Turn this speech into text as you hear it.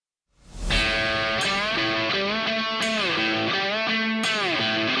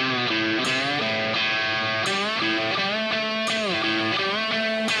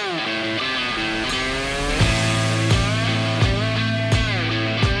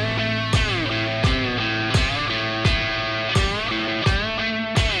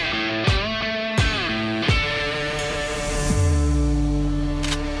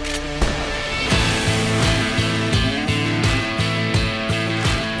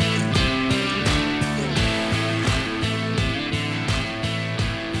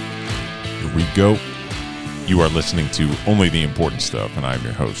go. You are listening to Only the Important Stuff, and I'm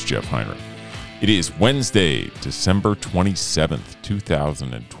your host, Jeff Heinrich. It is Wednesday, December 27th,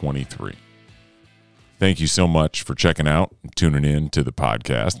 2023. Thank you so much for checking out and tuning in to the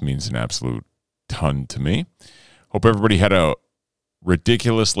podcast. It means an absolute ton to me. Hope everybody had a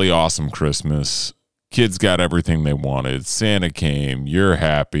ridiculously awesome Christmas. Kids got everything they wanted. Santa came. You're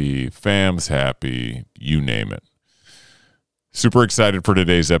happy. Fam's happy. You name it. Super excited for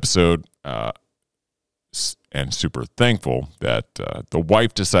today's episode and super thankful that the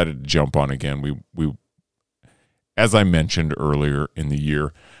wife decided to jump on again. We, as I mentioned earlier in the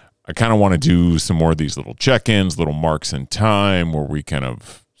year, I kind of want to do some more of these little check-ins, little marks in time where we kind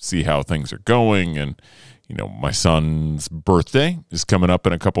of see how things are going. And, you know, my son's birthday is coming up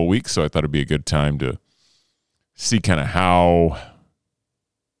in a couple of weeks, so I thought it'd be a good time to see kind of how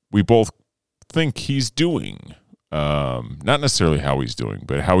we both think he's doing. Not necessarily how he's doing,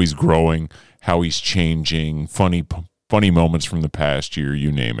 but how he's growing, how he's changing, funny moments from the past year,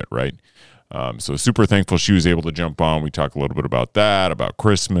 you name it, right? So super thankful she was able to jump on. We talk a little bit about that, about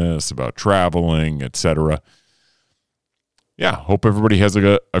Christmas, about traveling, etc. Yeah, hope everybody has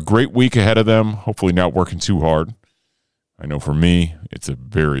a great week ahead of them. Hopefully not working too hard. I know for me, it's a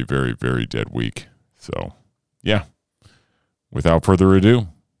very, very, very dead week. So, yeah, without further ado,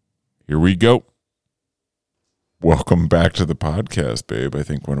 here we go. Welcome back to the podcast, babe. I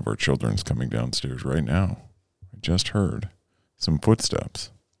think one of our children's coming downstairs right now. I just heard some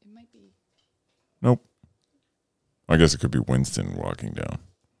footsteps. It might be. Nope. I guess it could be Winston walking down.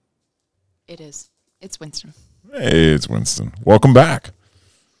 It is. It's Winston. Hey, it's Winston. Welcome back.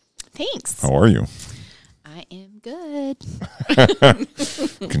 Thanks. How are you? I am good.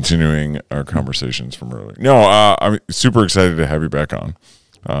 Continuing our conversations from earlier. No, I'm super excited to have you back on.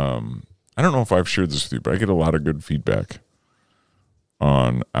 I don't know if I've shared this with you, but I get a lot of good feedback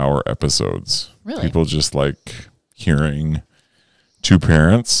on our episodes. Really? People just like hearing two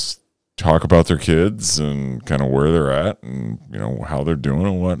parents talk about their kids and kind of where they're at and, you know, how they're doing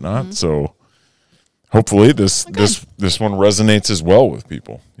and whatnot. Mm-hmm. So hopefully this one resonates as well with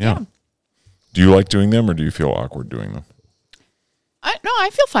people. Yeah. Do you like doing them or do you feel awkward doing them? No, I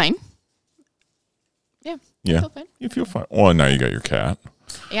feel fine. Yeah. Yeah. I feel fine. You feel fine. Well, now you got your cat.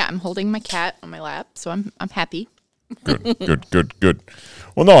 Yeah, I'm holding my cat on my lap, so I'm happy. Good.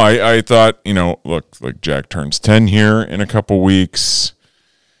 Well, no, I thought, you know, look, like Jack turns 10 here in a couple weeks.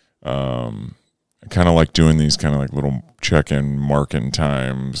 I kind of like doing these kind of like little check-in, mark-in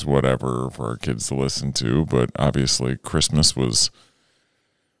times, whatever, for our kids to listen to. But obviously, Christmas was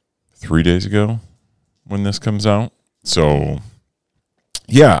 3 days ago when this comes out. So,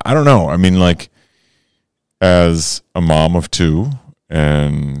 yeah, I don't know. I mean, like, as a mom of two,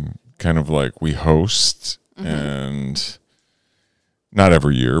 and kind of like we host, and not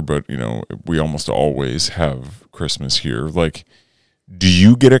every year, but, you know, we almost always have Christmas here. Like, do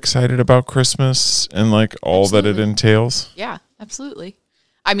you get excited about Christmas and like all absolutely. That it entails? Yeah, absolutely.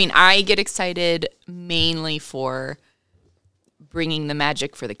 I mean, I get excited mainly for bringing the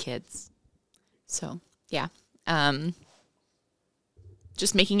magic for the kids. So, yeah.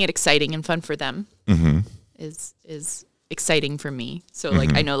 Just making it exciting and fun for them is exciting for me. So,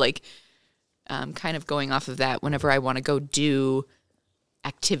 like, I know, like, kind of going off of that, whenever I want to go do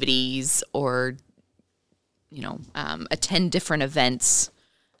activities or, you know, attend different events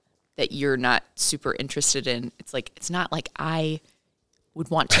that you're not super interested in, it's like, it's not like I would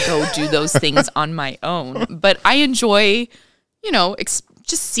want to go do those things on my own, but I enjoy, you know,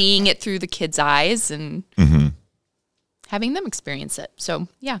 just seeing it through the kids' eyes and having them experience it. So,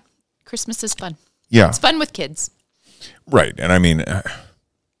 yeah, Christmas is fun. Yeah. It's fun with kids. Right. And I mean,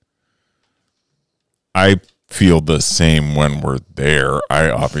 I feel the same when we're there.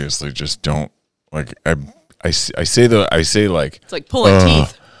 I obviously just don't like, I say like, it's like pulling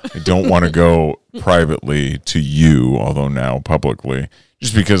teeth. I don't want to go privately to you, although now publicly,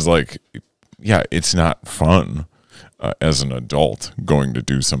 just because like, yeah, it's not fun as an adult going to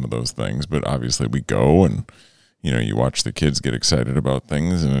do some of those things, but obviously we go and, you know, you watch the kids get excited about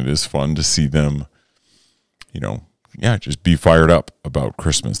things and it is fun to see them, you know, yeah, just be fired up about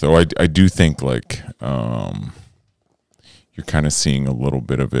Christmas. Though I do think like you're kind of seeing a little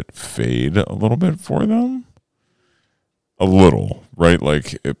bit of it fade a little bit for them. A little, right?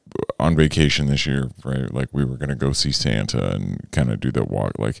 Like on vacation this year, right? Like we were going to go see Santa and kind of do that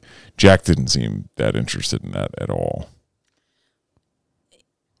walk. Like Jack didn't seem that interested in that at all.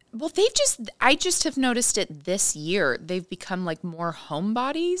 Well, I just have noticed it this year. They've become like more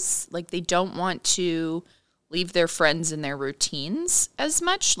homebodies. Like they don't want to leave their friends and their routines as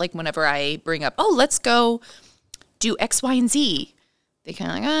much. Like whenever I bring up, oh, let's go do X, Y, and Z, they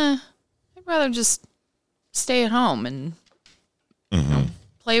kind of like, I'd rather just stay at home and you know,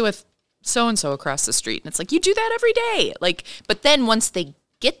 play with so-and-so across the street. And it's like, you do that every day. Like, but then once they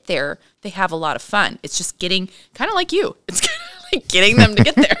get there, they have a lot of fun. It's just getting, kind of like you. It's kind of like getting them to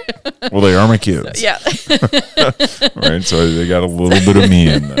get there. Well, they are my kids. So, yeah. Right. So they got a little bit of me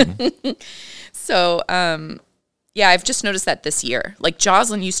in them. So, yeah, I've just noticed that this year. Like,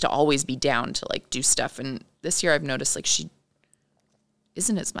 Jocelyn used to always be down to, like, do stuff. And this year I've noticed, like, she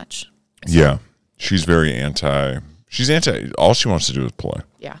isn't as much. So, yeah. She's very she's anti, all she wants to do is play.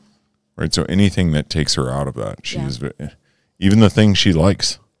 Yeah. Right. So anything that takes her out of that, even the things she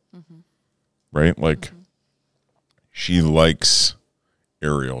likes, right? Like she likes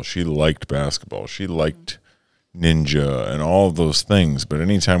aerial. She liked basketball. She liked ninja and all of those things. But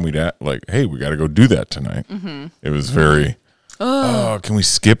anytime we'd like, hey, we got to go do that tonight. It was very, can we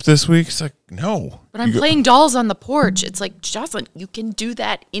skip this week? It's like, no. But I'm playing dolls on the porch. It's like, Jocelyn, you can do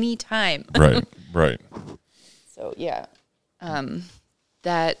that anytime. Right. So, yeah.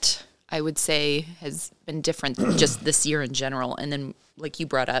 That I would say has been different just this year in general. And then, like you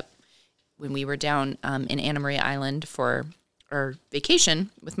brought up, when we were down in Anna Maria Island for our vacation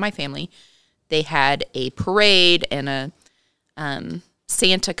with my family, they had a parade and a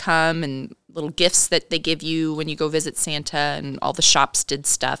Santa come and little gifts that they give you when you go visit Santa, and all the shops did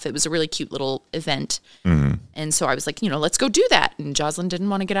stuff. It was a really cute little event. And so I was like, let's go do that. And Jocelyn didn't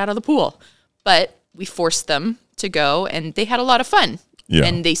want to get out of the pool, but we forced them to go, and they had a lot of fun. Yeah.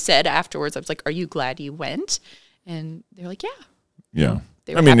 And they said afterwards, I was like, are you glad you went? And they're like, yeah. Yeah.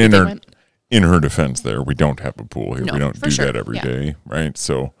 I mean, in her defense there, we don't have a pool here. No, we don't do sure. that every day, right?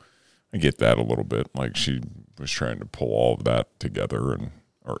 So I get that a little bit. Like she was trying to pull all of that together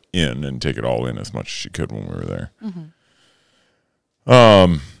and take it all in as much as she could when we were there.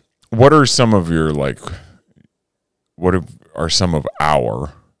 What are some of your are some of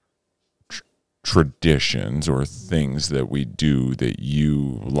our traditions or things that we do that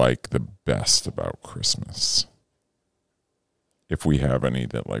you like the best about Christmas? If we have any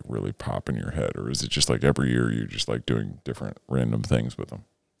that like really pop in your head, or is it just like every year you just like doing different random things with them?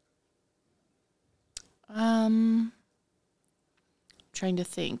 Trying to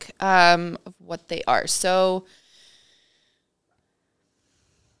think of what they are. So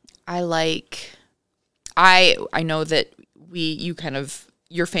I know that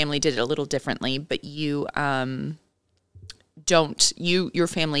your family did it a little differently, but your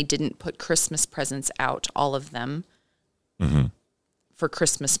family didn't put Christmas presents out, all of them, for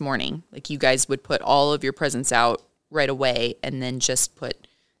Christmas morning. Like you guys would put all of your presents out right away and then just put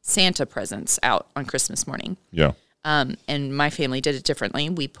Santa presents out on Christmas morning. Yeah. And my family did it differently.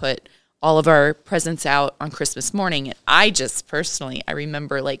 We put all of our presents out on Christmas morning. And I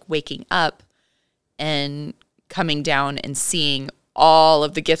remember like waking up and coming down and seeing all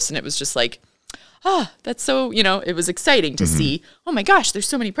of the gifts. And it was just like, that's so, it was exciting to see, oh my gosh, there's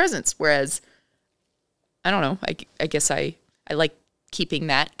so many presents. Whereas, I don't know, I guess I like keeping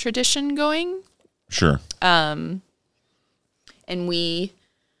that tradition going. Sure. And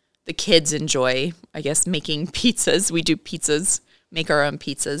the kids enjoy, I guess, making pizzas. We do pizzas, make our own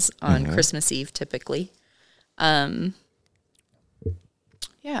pizzas on Christmas Eve typically. I'm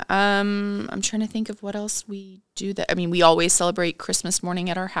trying to think of what else we do that. I mean, we always celebrate Christmas morning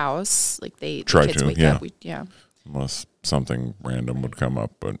at our house. Like the kids wake up. Unless something random would come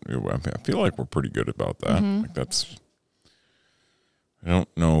up, but I feel like we're pretty good about that. Like I don't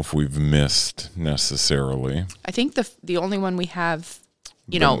know if we've missed necessarily. I think the only one we have,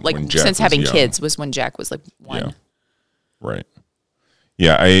 when Jack since having young. Kids was when Jack was like 1. Yeah. Right.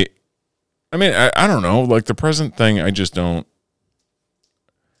 Yeah. I mean, I don't know, like the present thing, I just don't.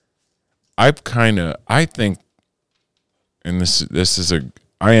 I think, and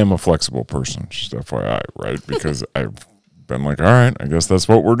I am a flexible person, just FYI, right? Because I've been like, all right, I guess that's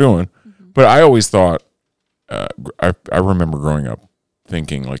what we're doing. But I always thought, I remember growing up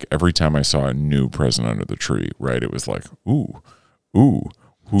thinking like every time I saw a new present under the tree, right? It was like, ooh,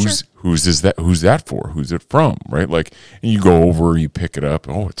 who's that for? Who's it from? Right? Like, and you go over, you pick it up.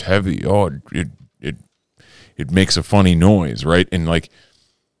 Oh, it's heavy. Oh, it makes a funny noise, right? And like,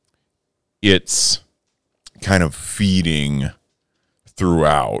 it's kind of feeding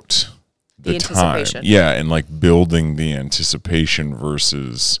throughout the time. Yeah, and like building the anticipation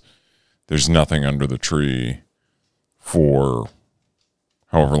versus there's nothing under the tree for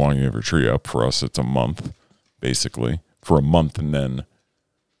however long you have your tree up. For us, it's a month, basically. For a month, and then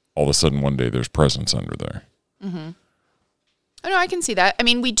all of a sudden one day there's presents under there. Oh, no, I can see that. I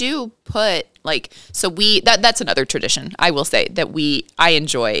mean, we do put that's another tradition, I will say, that I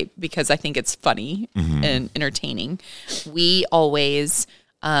enjoy because I think it's funny and entertaining. We always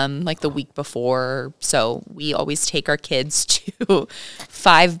like the week before. So we always take our kids to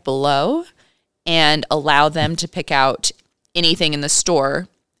Five Below and allow them to pick out anything in the store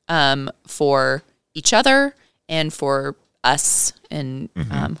for each other and for us and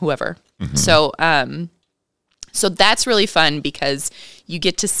whoever. So so that's really fun because you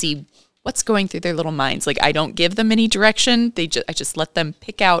get to see what's going through their little minds. Like, I don't give them any direction. I just let them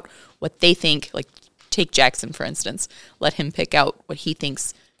pick out what they think. Like, take Jackson, for instance. Let him pick out what he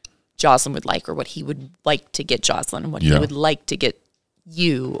thinks Jocelyn would like, or what he would like to get Jocelyn, and what he would like to get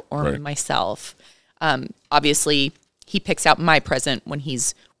you or myself. Obviously, he picks out my present when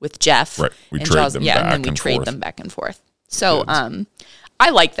he's with Jeff. Right. We and trade them back and then we and trade forth. them back and forth. So, I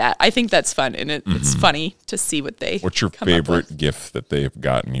like that. I think that's fun, and it's funny to see what they. What's your come up favorite with. gift that they've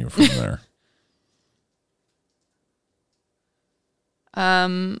gotten you from there?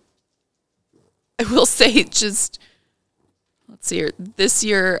 I will say, just let's see here. This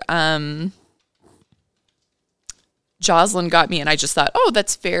year, Jocelyn got me, and I just thought, oh,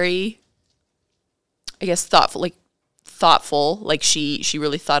 that's very, I guess, thoughtful. Like she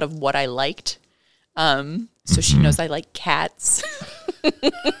really thought of what I liked. So she knows I like cats.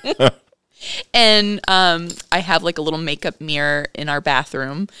 And I have like a little makeup mirror in our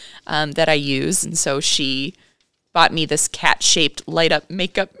bathroom that I use. And so she bought me this cat-shaped light-up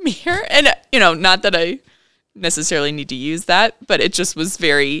makeup mirror. And, not that I necessarily need to use that, but it just was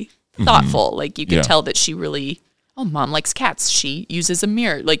very thoughtful. Like, you could tell that she really, Mom likes cats. She uses a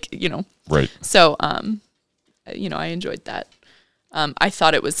mirror, Right. So, I enjoyed that. I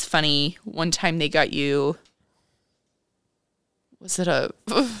thought it was funny. One time they got you, was it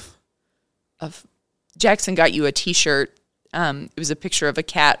Jackson got you a t-shirt. It was a picture of a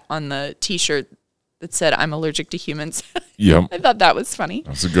cat on the t-shirt that said, "I'm allergic to humans." Yep. I thought that was funny.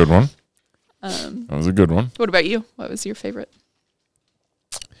 That's a good one. That was a good one. What about you? What was your favorite?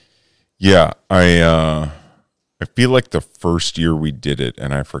 Yeah, I feel like the first year we did it,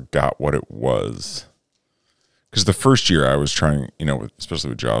 and I forgot what it was. Because the first year I was trying, especially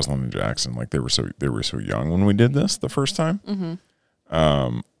with Jocelyn and Jackson, like they were so young when we did this the first time.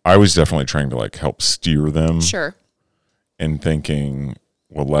 I was definitely trying to like help steer them. Sure. And thinking,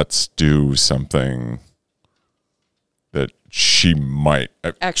 well, let's do something that she might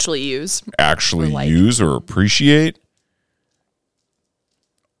Actually use or appreciate,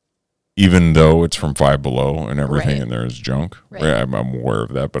 even though it's from Five Below and everything in there is junk. Right. I'm aware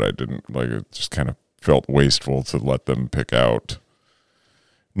of that, but I didn't like it. Just kind of felt wasteful to let them pick out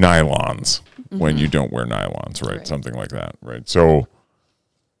nylons when you don't wear nylons, right? Something like that, right? So,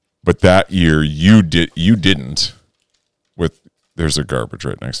 but that year you didn't with, there's a garbage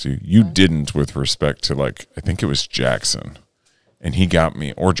right next to you. You didn't with respect to like, I think it was Jackson, and he got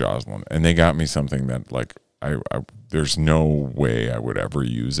me, or Jocelyn, and they got me something that like, I there's no way I would ever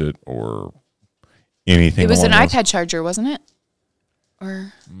use it or anything. It was an along those. iPad charger, wasn't it?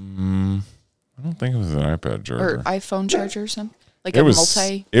 Or I don't think it was an iPad charger. or iPhone charger or something. Like It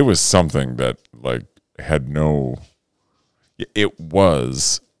was something that like had no. It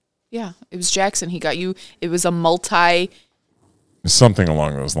was Yeah, it was Jackson. He got you. It was a multi. something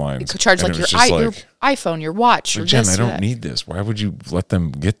along those lines. It could charge And like it your, was just your iPhone, your watch, or Jen, this I or don't that. need this. Why would you let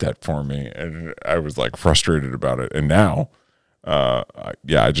them get that for me? And I was like frustrated about it. And now,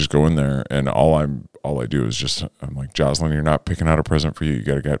 I just go in there and all I do is just, I'm like, Jocelyn, you're not picking out a present for you. You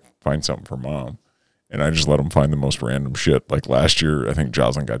got to find something for Mom. And I just let them find the most random shit. Like last year, I think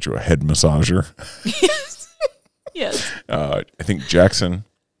Jocelyn got you a head massager. Yes. I think Jackson,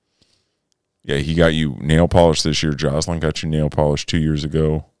 he got you nail polish this year. Jocelyn got you nail polish 2 years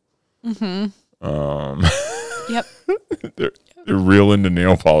ago. Yep. They're real into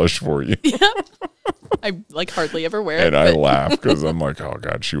nail polish for you. I like hardly ever wear And it. I but laugh because I'm like, oh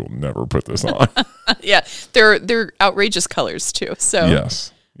God, she will never put this on. yeah, they're outrageous colors too. So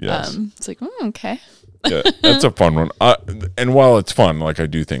Yes. it's like okay. Yeah, that's a fun one. And while it's fun, like I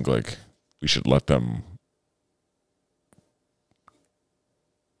do think like we should let them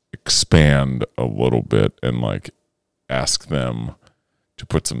expand a little bit and like ask them to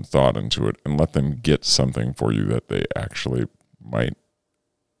put some thought into it and let them get something for you that they actually might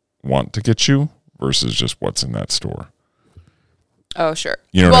want to get you versus just what's in that store. Oh sure.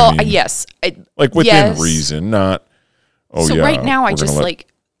 You know well, what I mean? yes. Like within reason, not. So right now, I just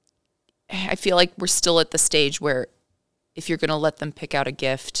I feel like we're still at the stage where if you're going to let them pick out a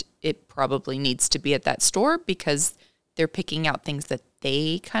gift, it probably needs to be at that store because they're picking out things that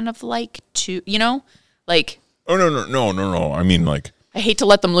they kind of like to, like. Oh, no. I mean, like. I hate to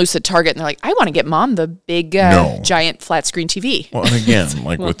let them loose at Target and they're like, I want to get Mom the big giant flat screen TV. Well, and again,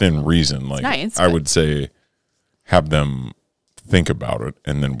 like within reason, like nice, I would say have them think about it,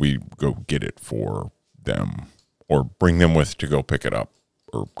 and then we go get it for them or bring them with to go pick it up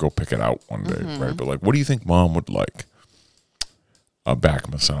or go pick it out one day, right? But like, what do you think Mom would like? A back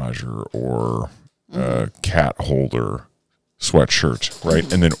massager or a cat holder sweatshirt,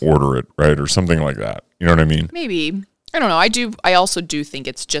 right? And then order it, right? Or something like that. You know what I mean? Maybe. I don't know. I also do think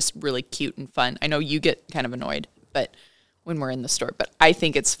it's just really cute and fun. I know you get kind of annoyed, but when we're in the store, but I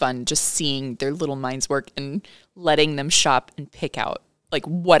think it's fun just seeing their little minds work and letting them shop and pick out like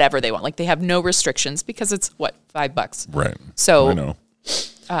whatever they want. Like they have no restrictions because it's what, $5. Right. So I know.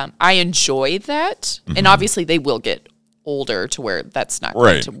 I enjoy that. And obviously they will get older to where that's not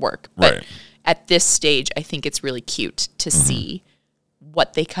going to work. But at this stage, I think it's really cute to see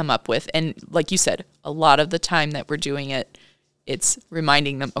what they come up with. And like you said, a lot of the time that we're doing it, it's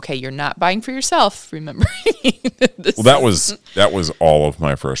reminding them, okay, you're not buying for yourself. Remember. Well, that was all of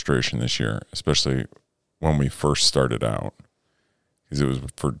my frustration this year, especially when we first started out. Because it was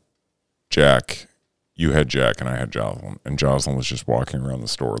for Jack. You had Jack and I had Jocelyn. And Jocelyn was just walking around the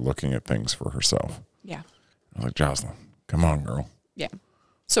store looking at things for herself. Yeah. I was like, Jocelyn, come on, girl. Yeah.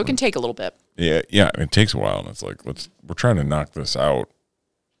 So it can take a little bit. Yeah, it takes a while, and it's like we're trying to knock this out,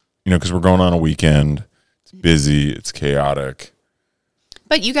 because we're going on a weekend. It's busy, it's chaotic.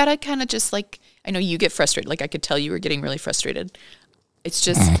 But you gotta kind of just like, I know you get frustrated. Like I could tell you were getting really frustrated. It's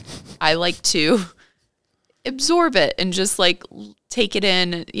just I like to absorb it and just like take it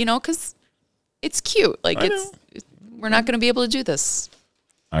in, because it's cute. Like we're not gonna be able to do this.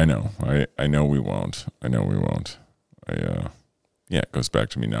 I know. I know we won't. Yeah, it goes back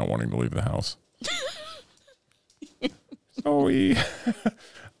to me not wanting to leave the house. Sorry.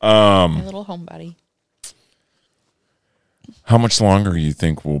 My little homebody. How much longer you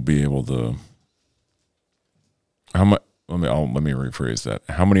think we'll be able to? How much? Let me rephrase that.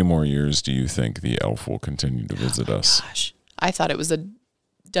 How many more years do you think the elf will continue to visit us? Gosh, I thought it was a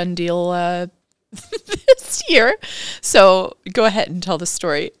done deal this year. So go ahead and tell the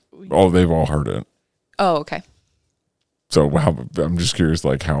story. Oh, they've all heard it. Oh, okay. So I'm just curious,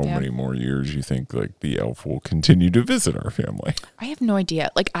 like how many more years you think like the elf will continue to visit our family? I have no idea.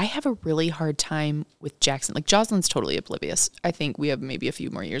 Like I have a really hard time with Jackson. Like Jocelyn's totally oblivious. I think we have maybe a few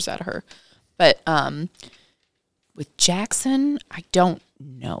more years out of her. But with Jackson, I don't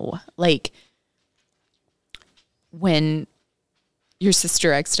know. Like when your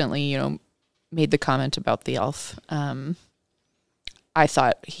sister accidentally, made the comment about the elf, I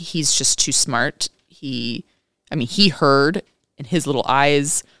thought he's just too smart. He heard and his little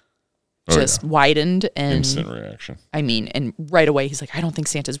eyes just widened and instant reaction. And right away he's like, I don't think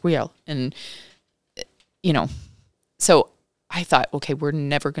Santa's real. And, so I thought, okay, we're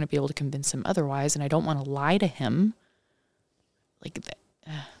never going to be able to convince him otherwise. And I don't want to lie to him like that.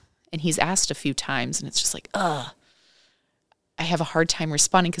 And he's asked a few times and it's just like, I have a hard time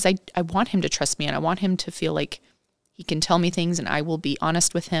responding because I want him to trust me and I want him to feel like he can tell me things and I will be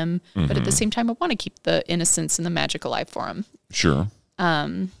honest with him. But at the same time, I want to keep the innocence and the magic alive for him. Sure.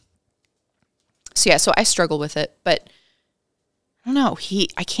 So I struggle with it, but I don't know.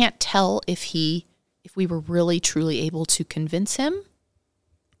 I can't tell if we were really truly able to convince him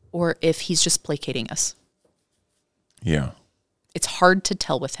or if he's just placating us. Yeah. It's hard to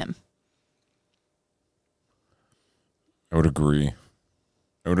tell with him. I would agree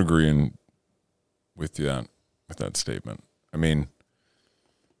with that statement.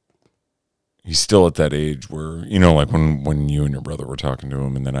 He's still at that age where, like when you and your brother were talking to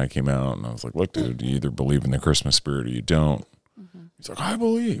him and then I came out and I was like, look, dude, you either believe in the Christmas spirit or you don't. Mm-hmm. He's like, I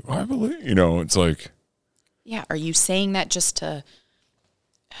believe. It's like. Yeah. Are you saying that just to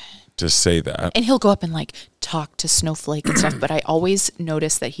say that? And he'll go up and like talk to Snowflake and stuff, but I always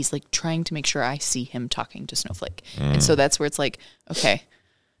notice that he's like trying to make sure I see him talking to Snowflake. And so that's where it's like, okay.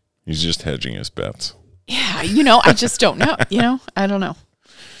 He's just hedging his bets. Yeah, I just don't know. I don't know.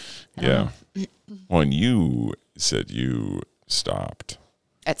 Yeah. Well, and you said you stopped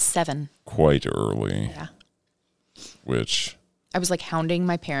at 7 quite early. Yeah. Which I was like hounding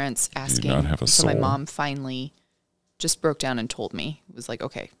my parents, asking. Not have a so soul. My mom finally just broke down and told me. It was like,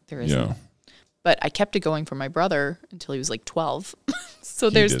 okay, there is. Yeah. But I kept it going for my brother until he was like 12. So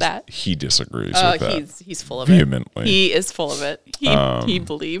there's that. He disagrees with that. He's full of vehemently. It. He is full of it. He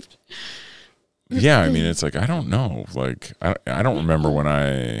believed. Yeah, it's like I don't know. Like I don't remember when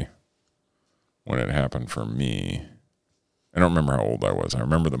it happened for me. I don't remember how old I was. I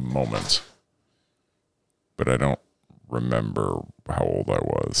remember the moment, but I don't remember how old I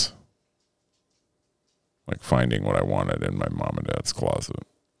was. Like finding what I wanted in my mom and dad's closet.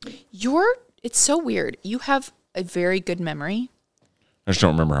 It's so weird. You have a very good memory. I just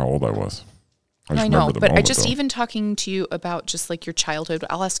don't remember how old I was. I know, but I just though. even talking to you about just like your childhood,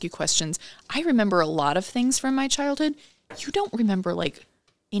 I'll ask you questions. I remember a lot of things from my childhood. You don't remember like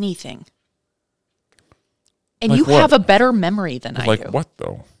anything. And like you what? have a better memory than I do. Like what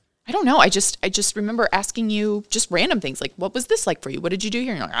though? I don't know. I just remember asking you just random things like, what was this like for you? What did you do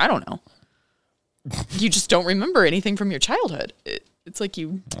here? And you're like, I don't know. You just don't remember anything from your childhood. It's like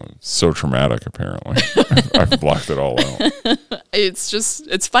you... So traumatic, apparently. I've blocked it all out.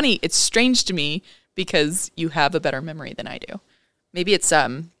 It's funny. It's strange to me because you have a better memory than I do. Maybe it's,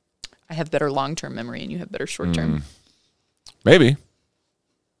 I have better long-term memory and you have better short-term. Maybe.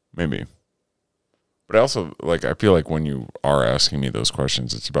 But I also, like, I feel like when you are asking me those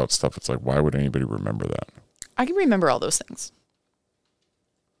questions, it's about stuff. It's like, why would anybody remember that? I can remember all those things.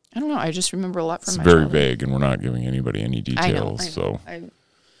 I don't know. I just remember a lot from my childhood. It's childhood. very vague, and we're not giving anybody any details. I know. So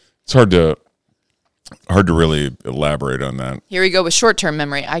it's hard to really elaborate on that. Here we go with short-term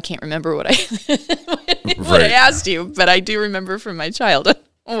memory. I can't remember what I Right. asked you, but I do remember from my childhood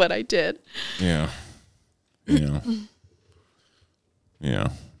what I did. Yeah. I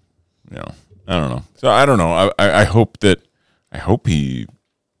don't know. So I don't know. I hope he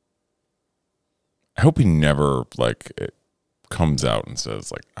never like it comes out and says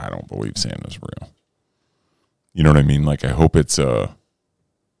like, I don't believe Santa's real. You know what I mean? Like, I hope it's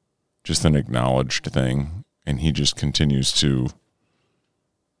just an acknowledged thing, and he just continues to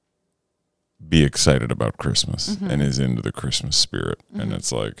be excited about Christmas and is into the Christmas spirit. And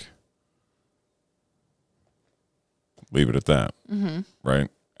it's like, leave it at that. Right?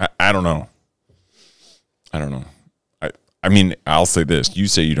 I don't know. I mean, I'll say this. You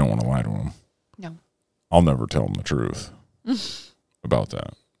say you don't want to lie to him. No. I'll never tell him the truth about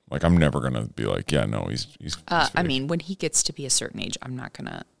that. Like, I'm never going to be like, yeah, no, he's I mean, when he gets to be a certain age, I'm not going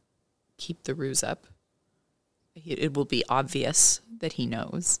to keep the ruse up. It will be obvious that he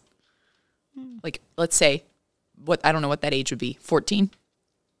knows. Like, let's say, I don't know what that age would be. 14?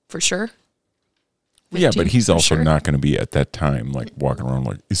 For sure? Yeah, but he's also sure. not going to be at that time, like, walking around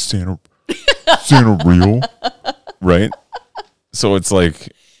like, is Santa real? Right? So it's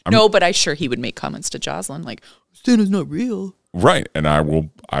like... No, but I'm sure he would make comments to Jocelyn like, Santa's not real. Right. And I will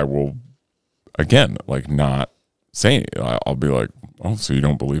again, like, not say it. I'll be like, oh, so you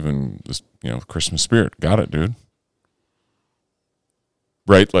don't believe in this, Christmas spirit. Got it, dude.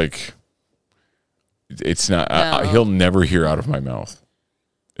 Right? Like, it's not, No. he'll never hear out of my mouth.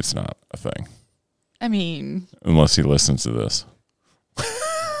 It's not a thing. I mean... Unless he listens to this.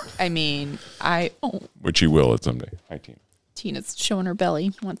 Which he will at someday. Hi, Tina. Tina's showing her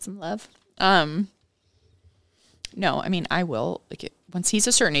belly, wants some love. No, I mean, I will. Like, once he's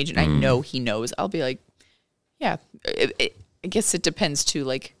a certain age and I know he knows, I'll be like, yeah. I guess it depends, too,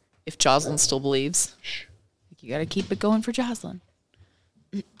 like, if Jocelyn still believes. Like, you got to keep it going for Jocelyn.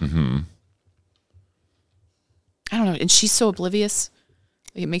 Mm-hmm. I don't know. And she's so oblivious.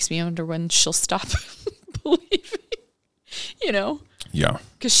 Like, it makes me wonder when she'll stop believing, Yeah.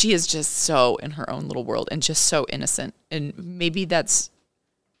 Because she is just so in her own little world and just so innocent. And maybe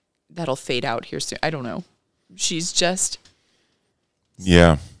that'll fade out here soon. I don't know. She's just...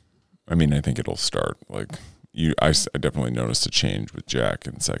 Yeah. I mean, I think it'll start. Like, I definitely noticed a change with Jack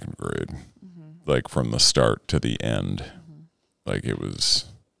in second grade. Like, from the start to the end. Like, it was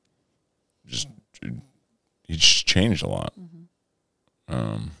just... He just changed a lot.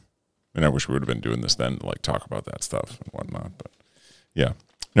 And I wish we would have been doing this then to, like, talk about that stuff and whatnot. But, yeah.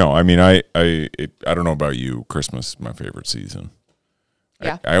 No, I mean, I don't know about you. Christmas is my favorite season.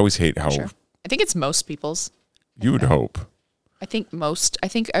 Yeah. I always hate how... Sure. I think it's most people's. You would hope. I think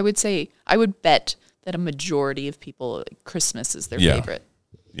I would say, I would bet that a majority of people, Christmas is their favorite.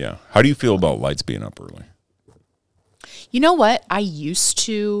 Yeah. How do you feel about lights being up early? You know what? I used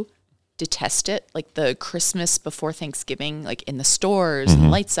to detest it. Like the Christmas before Thanksgiving, like in the stores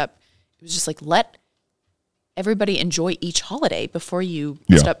and lights up. It was just like, let everybody enjoy each holiday before you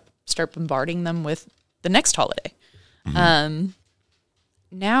start bombarding them with the next holiday.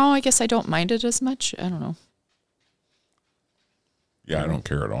 Now I guess I don't mind it as much. I don't know. Yeah, I don't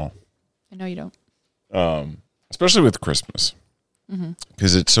care at all. I know you don't. Especially with Christmas.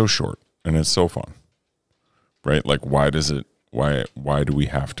 Because it's so short and it's so fun. Right? Like, why do we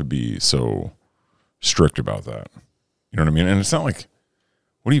have to be so strict about that? You know what I mean? And it's not like,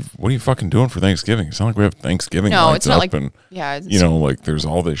 what are you fucking doing for Thanksgiving? It's not like we have Thanksgiving lights it's not up like, and, it's, like there's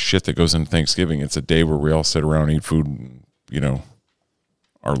all this shit that goes into Thanksgiving. It's a day where we all sit around, eat food, and,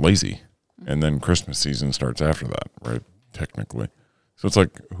 are lazy. And then Christmas season starts after that, right? Technically. So it's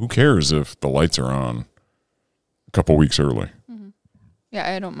like, who cares if the lights are on a couple weeks early?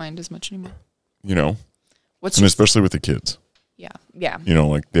 Yeah, I don't mind as much anymore. And especially with the kids. Yeah. You know,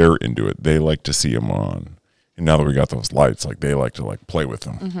 like they're into it. They like to see them on. And now that we got those lights, like they like to like play with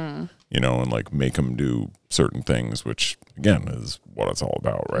them, you know, and like make them do certain things, which again is what it's all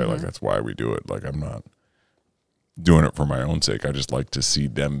about, right? Like that's why we do it. Like I'm not doing it for my own sake. I just like to see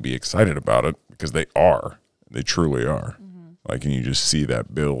them be excited about it because they truly are. Like, and you just see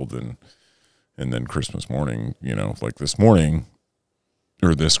that build and then Christmas morning, you know, like this morning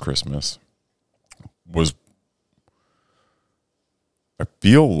or this Christmas was, I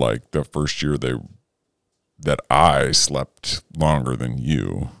feel like the first year that I slept longer than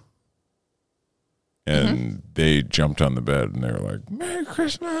you, and they jumped on the bed and they were like, "Merry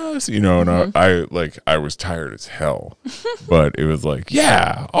Christmas," you know, and I was tired as hell, but it was like,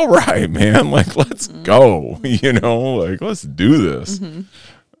 yeah, all right, man, like let's go, you know, like let's do this. You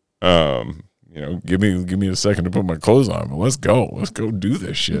know, give me a second to put my clothes on, but let's go do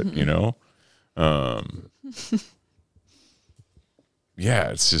this shit, you know.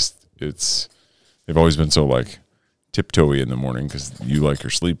 Yeah, they've always been so like tiptoey in the morning because you like your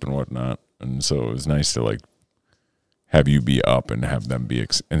sleep and whatnot. And so it was nice to like have you be up and have them be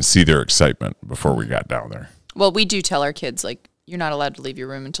and see their excitement before we got down there. Well, we do tell our kids like you're not allowed to leave your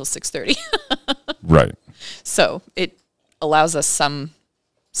room until 6:30. Right. So it allows us some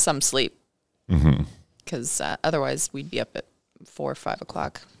sleep because otherwise we'd be up at 4 or 5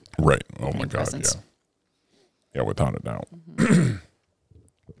 o'clock. Right. Oh my God. Yeah. Yeah, without a doubt.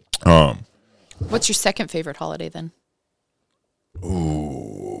 What's your second favorite holiday then?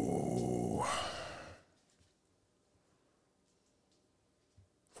 Ooh.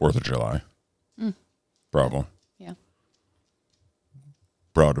 4th of July. Probably. Yeah.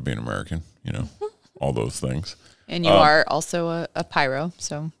 Proud to be an American, you know, all those things. And you are also a pyro,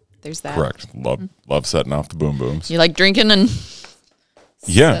 so there's that. Correct. Love setting off the boom booms. You like drinking and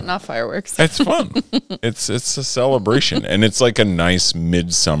setting off fireworks. It's fun. It's a celebration, and it's like a nice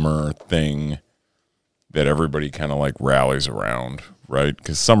midsummer thing that everybody kind of like rallies around, right?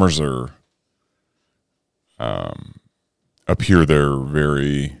 Because summers are up here, they're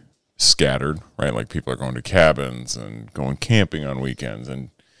very scattered, right? Like people are going to cabins and going camping on weekends,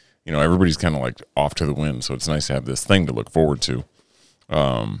 and you know everybody's kind of like off to the wind. So it's nice to have this thing to look forward to,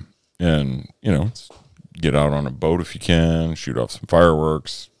 and you know, get out on a boat if you can, shoot off some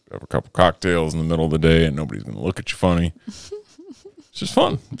fireworks, have a couple cocktails in the middle of the day, and nobody's gonna look at you funny. It's just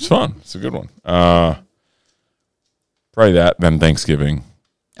fun. It's fun. It's a good one. Probably that, then Thanksgiving.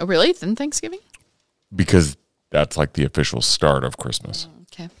 Oh, really? Then Thanksgiving? Because that's like the official start of Christmas.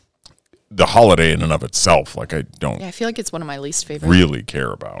 Okay. The holiday in and of itself, like I don't Yeah, I feel like it's one of my least favorite. really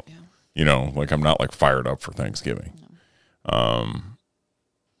care about. Yeah. You know, like I'm not like fired up for Thanksgiving. No.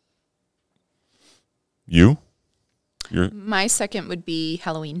 You? My second would be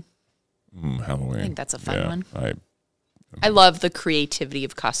Halloween. Halloween. I think that's a fun one. I love the creativity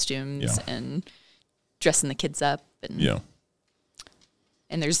of costumes and dressing the kids up. And,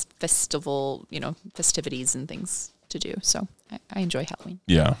 and there's festivities and things to do. So I enjoy Halloween.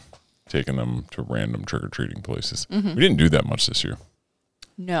 Yeah. Taking them to random trick-or-treating places. We didn't do that much this year.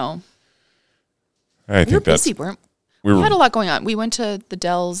 No. I We were think that's... busy, weren't we? We had a lot going on. We went to the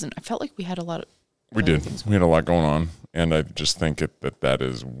Dells, and I felt like we had a lot of... We did. We had a lot going on. And I just think that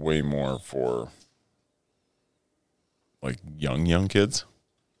is way more for like young kids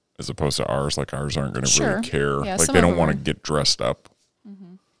as opposed to ours. Like ours aren't going to really care. Yeah, like they don't want to get dressed up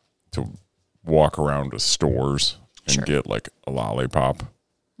to walk around to stores and get like a lollipop.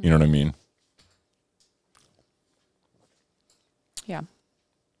 You know what I mean? Yeah.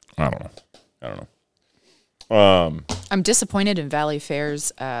 I don't know. I'm disappointed in Valley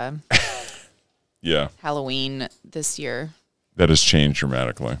Fair's Halloween this year. That has changed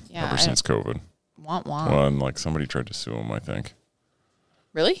dramatically ever since COVID. Womp womp. Well, and like somebody tried to sue him, I think.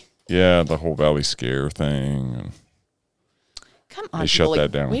 Really? Yeah, the whole Valley Scare thing. And come on, they shut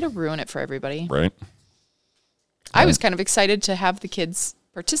that down. Way to ruin it for everybody. Right? I was kind of excited to have the kids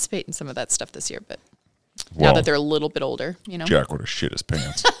participate in some of that stuff this year, but now that they're a little bit older, you know. Jack would have shit his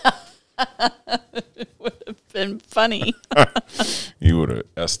pants. It would have been funny. He would have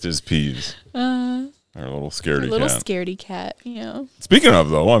essed his peas. Our little scaredy cat. Little scaredy cat, yeah. Speaking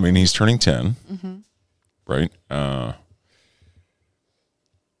of, though, I mean, he's turning 10, right?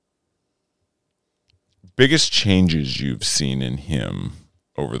 Biggest changes you've seen in him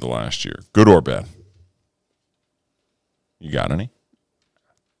over the last year, good or bad? You got any?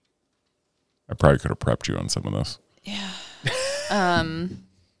 I probably could have prepped you on some of this. Yeah.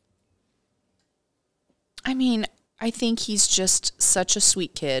 I mean, I think he's just such a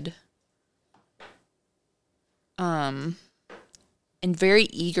sweet kid. And very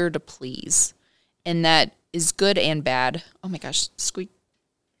eager to please. And that is good and bad. Oh my gosh, Squeak.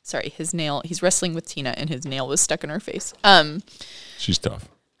 Sorry, his nail. He's wrestling with Tina, and his nail was stuck in her face. She's tough.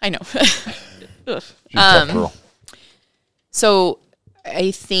 I know. She's a tough girl. So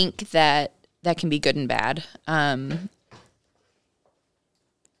I think that can be good and bad.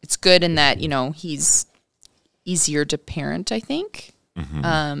 It's good in that, he's easier to parent, I think,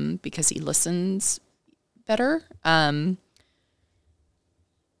 because he listens better.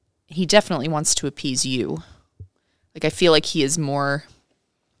 He definitely wants to appease you. Like, I feel like he is more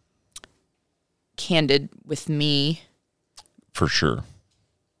candid with me. For sure.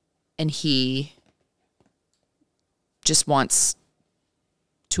 And he just wants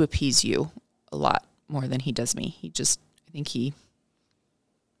to appease you a lot more than he does me. I think he...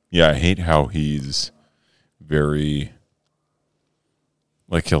 Yeah, I hate how he's very...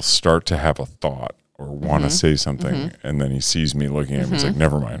 Like, he'll start to have a thought or want to say something, and then he sees me looking at him. He's like,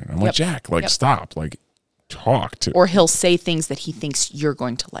 never mind. And I'm like, Jack, stop. Like, talk to... Or he'll say things that he thinks you're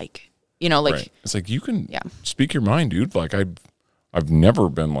going to like. Right. It's like, you can speak your mind, dude. Like, I've never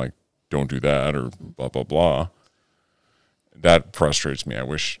been like, don't do that or blah, blah, blah. That frustrates me. I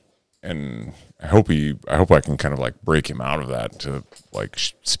wish... And I hope I can kind of like break him out of that to like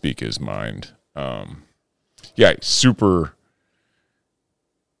speak his mind. Yeah, super...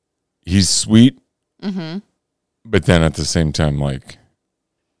 He's sweet, but then at the same time, like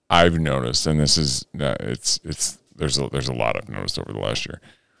I've noticed, and this is there's a lot I've noticed over the last year.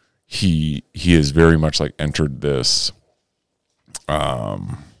 He has very much like entered this,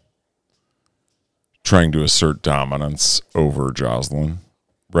 trying to assert dominance over Jocelyn,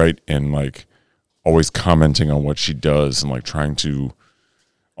 right, and like always commenting on what she does and like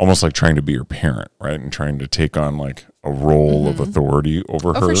almost like trying to be her parent, right, and trying to take on like a role of authority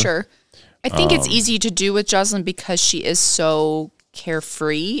over her. For sure. I think it's easy to do with Jocelyn because she is so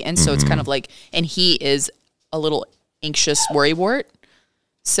carefree, and so it's kind of like, and he is a little anxious worrywart.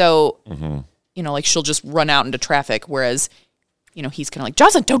 So, like she'll just run out into traffic, whereas, he's kind of like,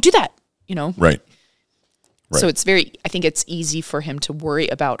 Jocelyn, don't do that, Right. So it's I think it's easy for him to worry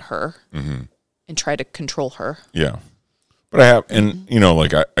about her and try to control her. Yeah. But I have, and,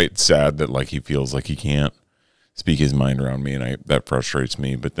 like, it's sad that, like, he feels like he can't speak his mind around me, and that frustrates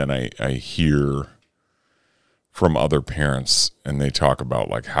me. But then I hear from other parents, and they talk about,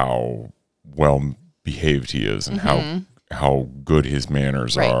 like, how well-behaved he is and how good his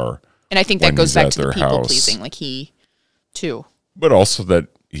manners are. And I think that goes back to the people-pleasing, like he, too. But also that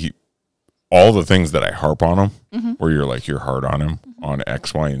all the things that I harp on him, where you're hard on him on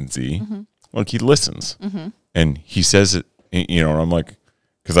X, Y, and Z, like, he listens. And he says it. And I'm like,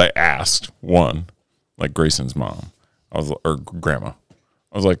 because I asked one, like Grayson's mom, or grandma.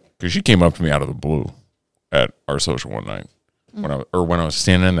 I was like, because she came up to me out of the blue at our social one night when I was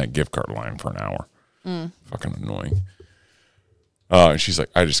standing in that gift card line for an hour. Fucking annoying. She's like,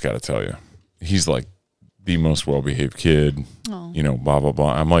 I just got to tell you, he's like the most well-behaved kid, blah, blah,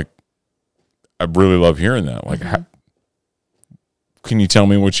 blah. I'm like, I really love hearing that. Like, can you tell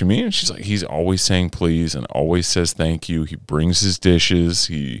me what you mean? And she's like, he's always saying please and always says thank you. He brings his dishes.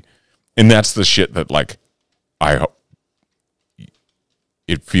 And that's the shit that, like,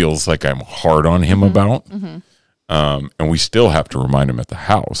 it feels like I'm hard on him about. And we still have to remind him at the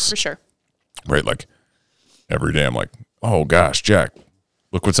house. For sure. Right? Like, every day I'm like, oh gosh, Jack,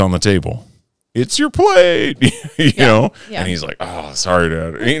 look what's on the table. It's your plate, you know? Yeah. And he's like, oh, sorry,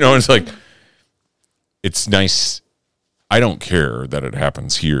 Dad. It's like, it's nice. I don't care that it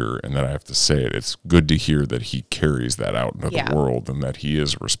happens here and that I have to say it. It's good to hear that he carries that out into the world and that he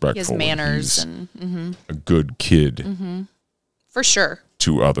is respectful. He has manners and a good kid. For sure.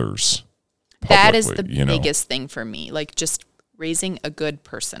 To others. That is the biggest thing for me. Like, just raising a good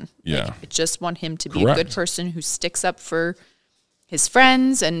person. Yeah. Like, I just want him to be a good person who sticks up for his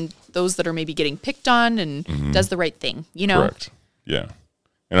friends and those that are maybe getting picked on and does the right thing, Correct. Yeah.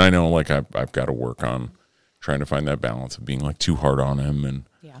 And I know, like, I've got to work on trying to find that balance of being like too hard on him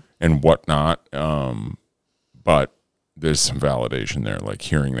and whatnot. But there's some validation there, like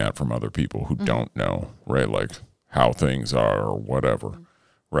hearing that from other people who don't know, right? Like how things are or whatever,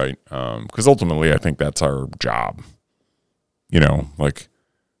 right? Because ultimately I think that's our job, like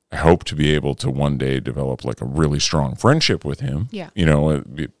I hope to be able to one day develop like a really strong friendship with him,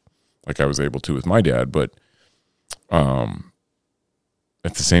 like I was able to with my dad. But,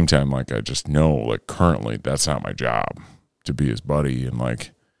 at the same time, like, I just know, like, currently that's not my job to be his buddy and,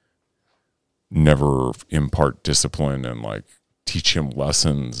 like, never impart discipline and, like, teach him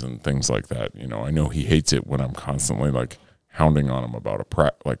lessons and things like that. I know he hates it when I'm constantly, like, hounding on him about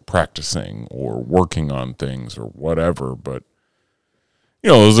practicing or working on things or whatever. But,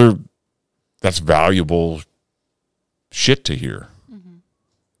 those are that's valuable shit to hear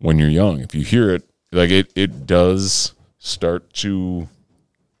when you're young. If you hear it, like it does start to,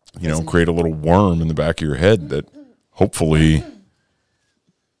 create a little worm in the back of your head that hopefully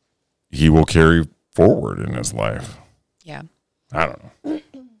he will carry forward in his life. Yeah. I don't know.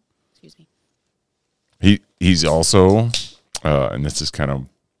 Excuse me. He's also, and this is kind of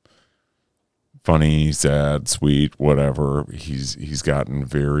funny, sad, sweet, whatever. He's gotten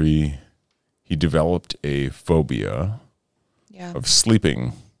he developed a phobia of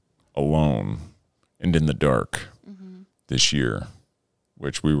sleeping alone and in the dark this year,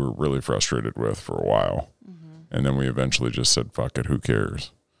 which we were really frustrated with for a while. And then we eventually just said, fuck it, who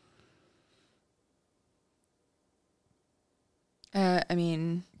cares?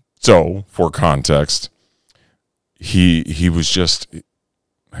 So for context, he was just,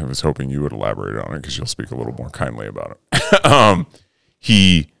 I was hoping you would elaborate on it because you'll speak a little more kindly about it.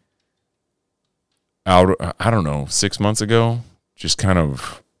 I don't know, 6 months ago, just kind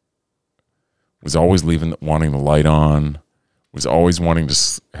of was always wanting the light on, was always wanting to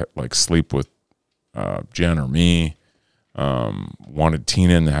sleep with Jen or me, wanted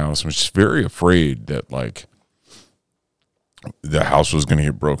Tina in the house, was just very afraid that the house was going to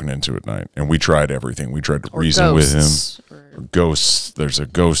get broken into at night. And we tried everything. We tried to reason with him. Or ghosts. There's a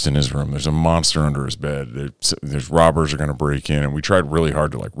ghost in his room. There's a monster under his bed. There's robbers are going to break in. And we tried really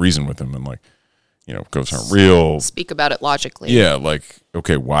hard to reason with him and ghosts aren't real. Speak about it logically. Yeah.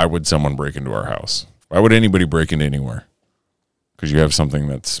 Okay, why would someone break into our house? Why would anybody break into anywhere? Because you have something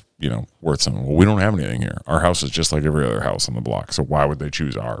that's, worth something. Well, we don't have anything here. Our house is just like every other house on the block. So why would they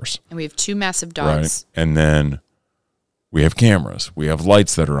choose ours? And we have 2 massive dogs. Right. And then we have cameras. We have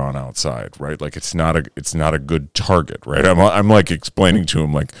lights that are on outside, right? It's not a good target, right? I'm explaining to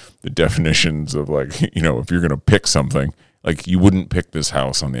him the definitions of if you're going to pick something, you wouldn't pick this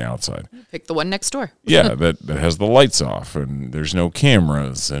house on the outside. Pick the one next door. Yeah, that has the lights off and there's no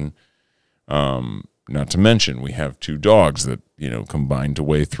cameras, and not to mention we have 2 dogs that combined to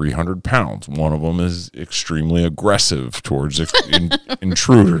weigh 300 pounds. One of them is extremely aggressive towards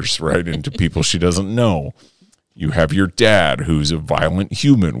intruders, right, into people she doesn't know. You have your dad, who's a violent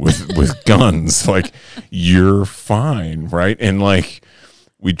human with guns. You're fine, right? And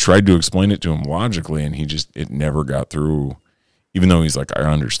we tried to explain it to him logically, and it never got through. Even though he's I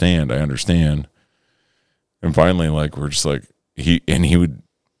understand. And finally, we're just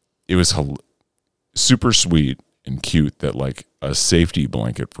it was super sweet and cute that a safety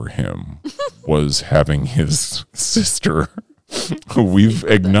blanket for him was having his sister, who we've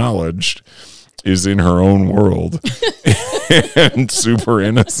acknowledged is in her own world and super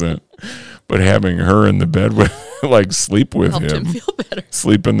innocent, but having her in the bed with sleep with helped him feel better.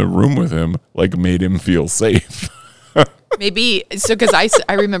 Sleep in the room with him made him feel safe. Maybe so, because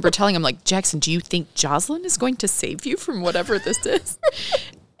I remember telling him Jackson, do you think Jocelyn is going to save you from whatever this is?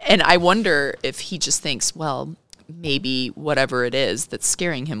 And I wonder if he just thinks, well, maybe whatever it is that's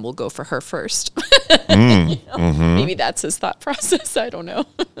scaring him will go for her first. Maybe that's his thought process. I don't know.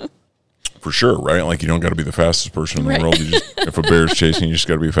 For sure, right? You don't got to be the fastest person in the world. If a bear's chasing you, just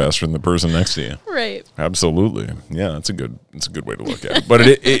got to be faster than the person next to you. Right. Absolutely. Yeah, that's a good way to look at it. But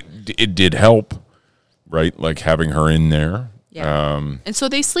it did help, right? Having her in there. Yeah. And so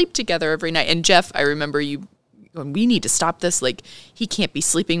they sleep together every night. And Jeff, I remember you going, we need to stop this. He can't be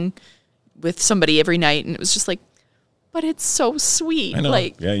sleeping with somebody every night. And it was just but it's so sweet. I know.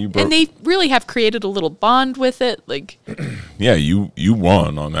 And they really have created a little bond with it. Yeah, you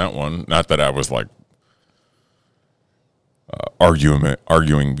won on that one. Not that I was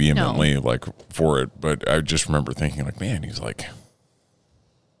arguing vehemently for it, but I just remember thinking man, he's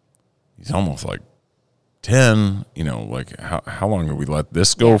almost 10. How long do we let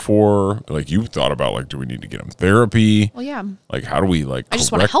this go for? You thought about do we need to get him therapy? Well, yeah. How do we I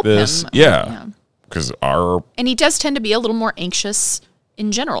just want to help this? him. Yeah. Because and he does tend to be a little more anxious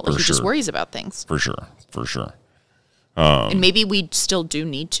in general. He just worries about things. For sure. And maybe we still do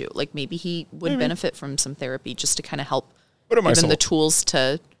need to. Maybe he would benefit from some therapy just to kind of help give him the tools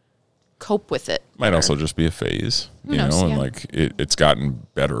to cope with it. Might also just be a phase, Who knows, and it's gotten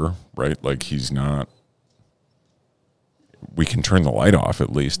better, right? He's not. We can turn the light off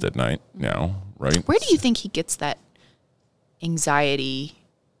at least at night now, right? Where do you think he gets that anxiety?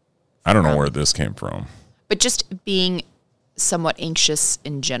 I don't know where this came from. But just being somewhat anxious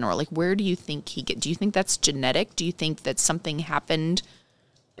in general, where do you think do you think that's genetic? Do you think that something happened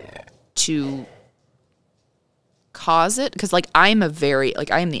to cause it? Because I'm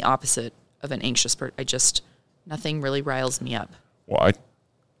I am the opposite of an anxious person. Nothing really riles me up. Well,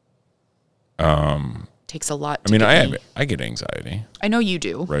 takes a lot. I mean, I get anxiety. I know you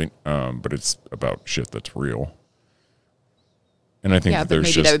do. Right. But it's about shit that's real. And I think Yeah, but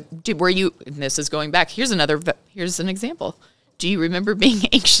maybe were you, and this is going back, here's an example. Do you remember being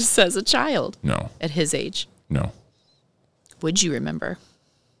anxious as a child? No. At his age? No. Would you remember?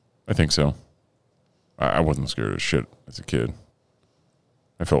 I think so. I wasn't scared of shit as a kid.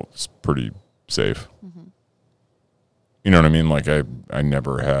 I felt pretty safe. Mm-hmm. You know what I mean? Like I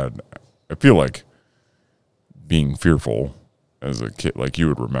never had, I feel like being fearful as a kid, like you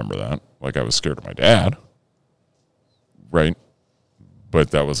would remember that. Like I was scared of my dad. Right.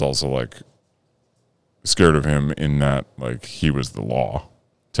 But that was also like scared of him in that like he was the law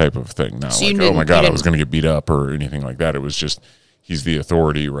type of thing. Not so like, oh my God, I was going to get beat up or anything like that. It was just, he's the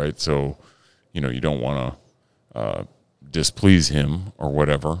authority, right? So, you don't want to displease him or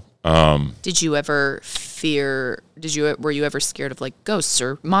whatever. Did you ever were you ever scared of like ghosts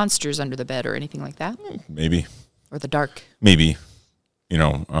or monsters under the bed or anything like that? Maybe. Or the dark? Maybe. You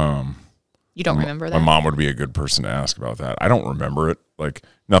don't remember that? My mom would be a good person to ask about that. I don't remember it. Like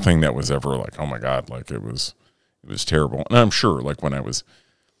nothing that was ever like, oh my God, like it was terrible. And I'm sure like when I was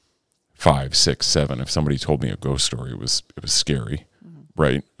 5, 6, 7, if somebody told me a ghost story, it was scary. Mm-hmm.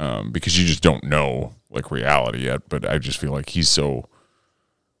 Right. Because you just don't know like reality yet. But I just feel like he's so,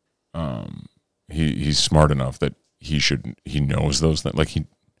 he's smart enough that he knows those things. Like he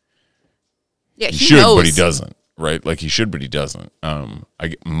should, knows. But he doesn't. Right, like he should, but he doesn't.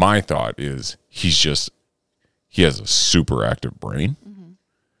 My thought is he has a super active brain, mm-hmm.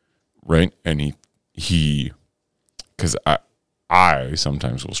 right? And he, because I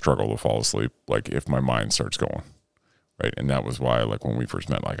sometimes will struggle to fall asleep, like if my mind starts going, right? And that was why, like when we first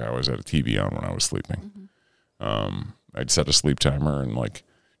met, like I always had a TV on when I was sleeping. Mm-hmm. I'd set a sleep timer, and like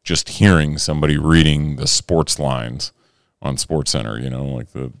just hearing somebody reading the sports lines on SportsCenter,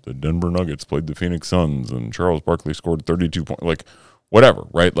 like the Denver Nuggets played the Phoenix Suns and Charles Barkley scored 32 points, like whatever,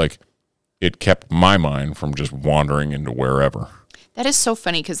 right? Like it kept my mind from just wandering into wherever. That is so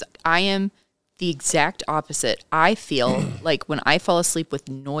funny because I am the exact opposite. I feel like when I fall asleep with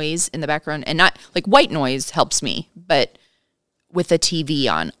noise in the background, and not like white noise helps me, but with a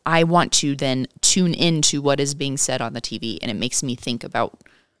TV on, I want to then tune into what is being said on the TV, and it makes me think about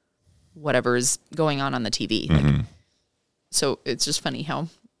whatever is going on the TV. Mm-hmm. Like, so it's just funny how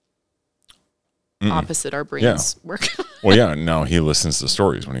opposite our brains work. Well, yeah, now he listens to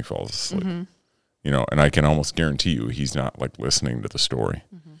stories when he falls asleep. Mm-hmm. And I can almost guarantee you he's not like listening to the story.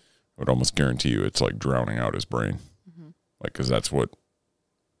 Mm-hmm. I would almost guarantee you it's like drowning out his brain. Mm-hmm. Like, because that's what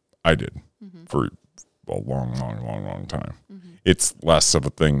I did for a long, long, long, long time. Mm-hmm. It's less of a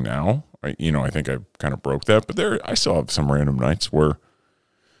thing now. I think I kind of broke that. But I still have some random nights where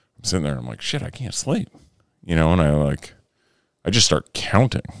I'm sitting there and I'm like, shit, I can't sleep. And I just start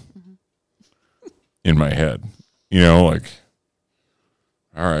counting in my head, like,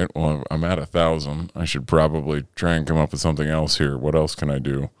 all right, well, I'm at 1,000. I should probably try and come up with something else here. What else can I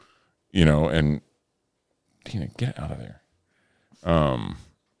do? And Tina, get out of there.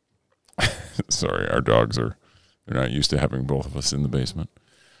 Sorry, our dogs they're not used to having both of us in the basement.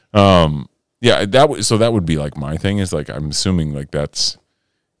 Yeah, that would be like my thing is like, I'm assuming like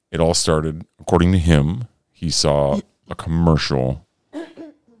it all started, according to him, he saw a commercial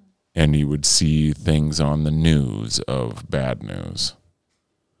and he would see things on the news of bad news.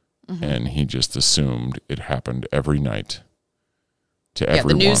 Mm-hmm. And he just assumed it happened every night to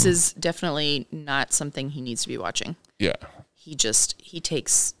everyone. The news is definitely not something he needs to be watching. Yeah. He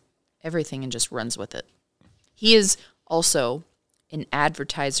takes everything and just runs with it. He is also an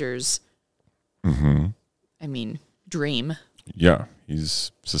advertiser's, dream. Yeah,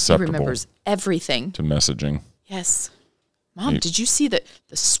 he's susceptible. He remembers everything. To messaging. Yes. Mom, did you see the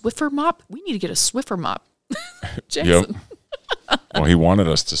Swiffer mop? We need to get a Swiffer mop. Jackson. Yep. Well, he wanted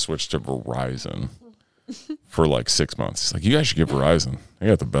us to switch to Verizon for like 6 months. He's like, you guys should get Verizon. They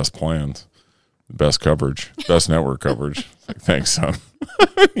got the best plans, the best coverage, best network coverage. Like, thanks, son.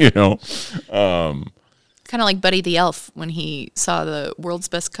 Kind of like Buddy the Elf when he saw the world's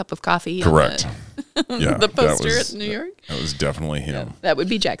best cup of coffee. Correct. The poster at New York. That was definitely him. Yeah, that would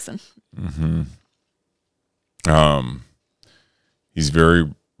be Jackson. Mm-hmm. He's very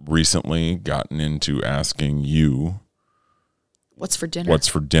recently gotten into asking you what's for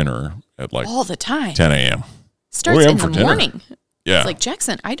dinner at like all the time 10 a.m. Starts in the morning. Yeah. It's like,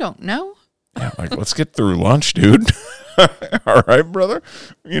 Jackson, I don't know. Yeah, like, let's get through lunch, dude. All right, brother.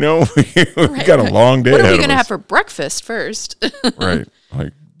 We got a long day. What are we going to have for breakfast first? Right.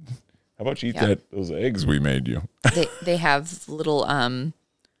 Like, how about you eat those eggs we made you? They have little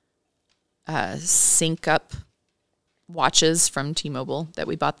sync up watches from T-Mobile that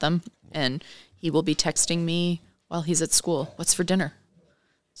we bought them, and he will be texting me while he's at school. What's for dinner?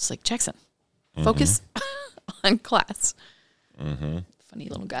 It's like, Jackson, focus on class. Funny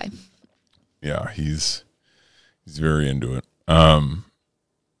little guy. Yeah, he's very into it.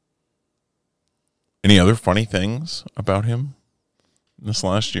 Any other funny things about him this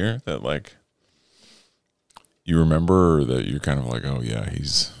last year that like you remember, or that you're kind of like, oh yeah,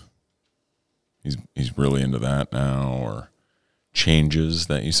 he's really into that now, or changes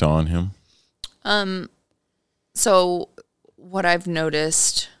that you saw in him? So what I've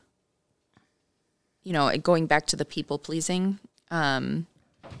noticed, you know, going back to the people pleasing, I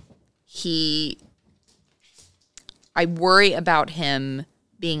worry about him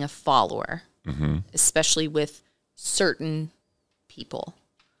being a follower, especially with certain people.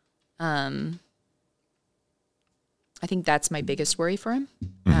 I think that's my biggest worry for him,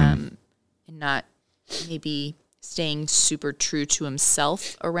 and not maybe staying super true to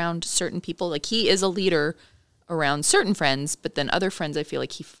himself around certain people. Like, he is a leader around certain friends, but then other friends I feel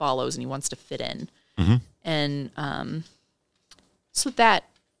like he follows and he wants to fit in. And so that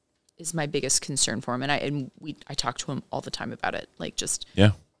is my biggest concern for him. And I talk to him all the time about it. Like, just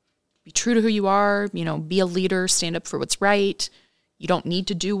be true to who you are, you know, be a leader, stand up for what's right. You don't need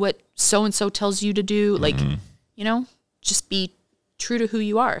to do what so-and-so tells you to do. Like, you know, just be true to who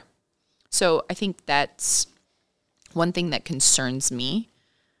you are. So I think that's one thing that concerns me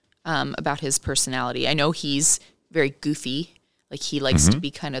about his personality. I know he's very goofy. Like, he likes to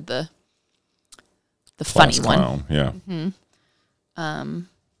be kind of the funny one. Yeah.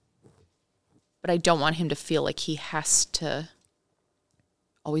 But I don't want him to feel like he has to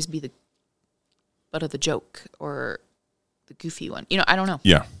always be the butt of the joke or the goofy one. You know, I don't know.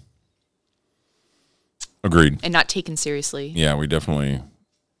 Yeah. Agreed. And not taken seriously. Yeah, we definitely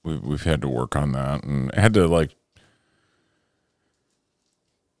we've had to work on that, and had to like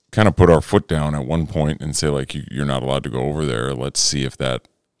kind of put our foot down at one point and say, like, you're not allowed to go over there. Let's see if that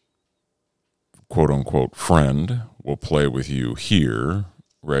quote unquote friend will play with you here,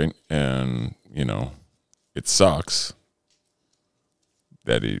 right? And you know, it sucks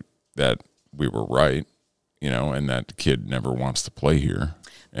that we were right, you know, and that kid never wants to play here.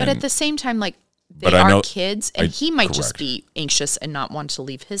 But at the same time, like, they are kids, and he might just be anxious and not want to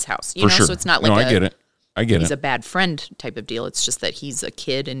leave his house. You know, sure. So it's not like I get it. He's a bad friend type of deal. It's just that he's a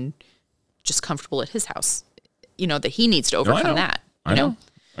kid and just comfortable at his house. You know, that he needs to overcome that. I know.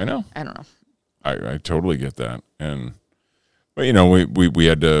 I don't know. I totally get that. But you know, we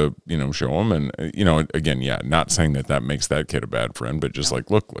had to, you know, show him, and you know, again, yeah, not saying that makes that kid a bad friend, but just like,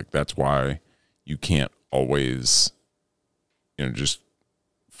 look, like, that's why you can't always, you know, just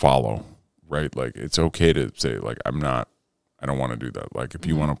follow, right? Like, it's okay to say, like, I don't want to do that. Like, if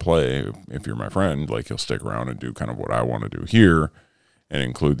you want to play, if you're my friend, like, you'll stick around and do kind of what I want to do here, and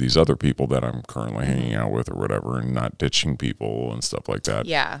include these other people that I'm currently hanging out with or whatever, and not ditching people and stuff like that.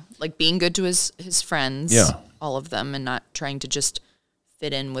 Yeah, like being good to his friends, all of them, and not trying to just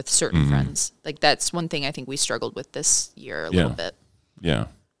fit in with certain friends. Like, that's one thing I think we struggled with this year a little bit. Yeah,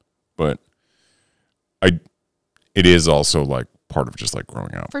 but it is also like part of just like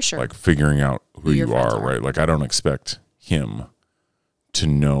growing up. For sure. Like figuring out who you are, are, right? Like, I don't expect him to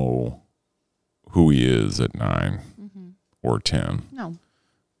know who he is at 9 or 10. No.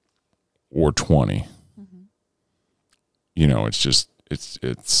 Or 20. You know, it's just,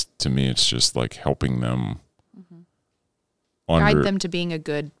 it's to me, it's just like helping them guide them to being a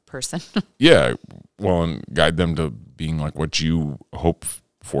good person. Yeah. Well, and guide them to being like what you hope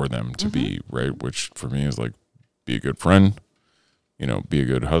for them to be, right? Which for me is like, be a good friend, you know, be a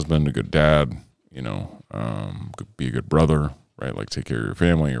good husband, a good dad, you know, be a good brother, right? Like, take care of your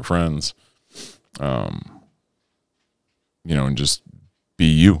family, your friends, you know, and just be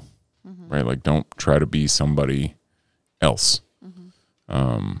you, right? Like, don't try to be somebody else.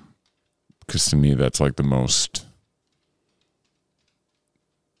 Because to me, that's like the most,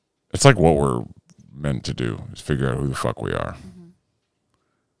 it's like what we're meant to do, is figure out who the fuck we are.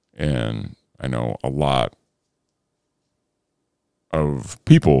 And I know a lot of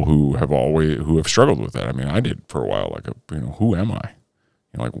people who have struggled with that. I mean, I did for a while. Like, you know, who am I?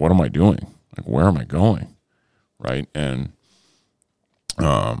 You know, like, what am I doing? Like, where am I going? Right. And,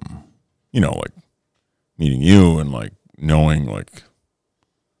 you know, like, meeting you and like knowing like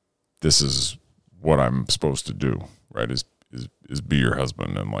this is what I'm supposed to do, right? Is be your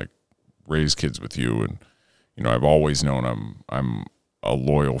husband and like raise kids with you. And, you know, I've always known I'm a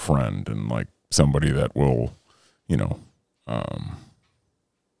loyal friend and like somebody that will, you know,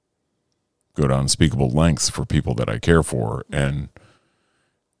 go to unspeakable lengths for people that I care for. And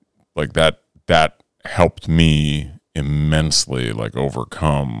like that helped me immensely, like,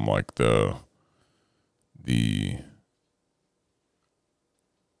 overcome like the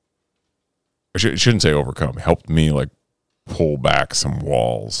I shouldn't say overcome, helped me like pull back some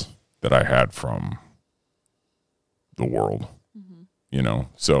walls that I had from the world, you know?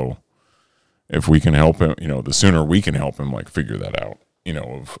 So if we can help him, you know, the sooner we can help him like figure that out, you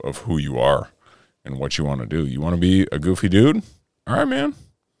know, of who you are and what you want to do. You want to be a goofy dude? All right, man.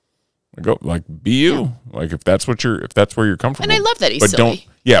 Go like be you. Yeah. Like if that's where you're comfortable. And I love that he's silly.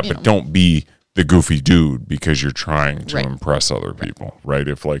 Don't be the goofy dude because you're trying to impress other people, right?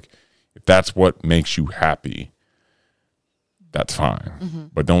 If that's what makes you happy, that's fine.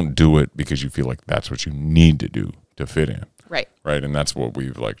 But don't do it because you feel like that's what you need to do to fit in. Right. Right. And that's what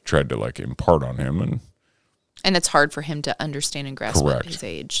we've like tried to like impart on him, and it's hard for him to understand and grasp at his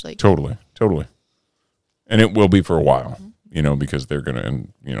age. Like totally. And it will be for a while, you know, because they're gonna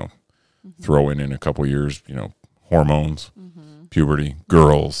throw in a couple years, you know, hormones, puberty,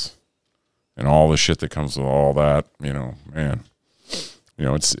 girls, and all the shit that comes with all that, you know, man. You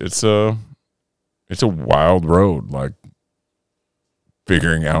know, it's a wild road, like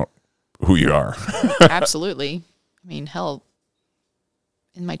figuring out who you are. Absolutely. I mean, hell,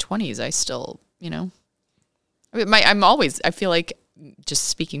 in my 20s, I still, you know, I feel like, just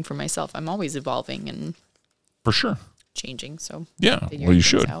speaking for myself, I'm always evolving and for sure changing. So yeah, well, you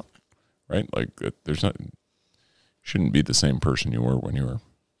should, right? Like shouldn't be the same person you were when you were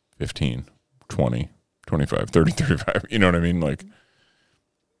 15, 20, 25, 30, 35. You know what I mean? Like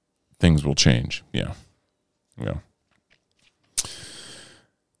things will change. Yeah.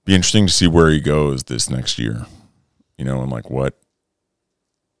 Be interesting to see where he goes this next year, you know, and like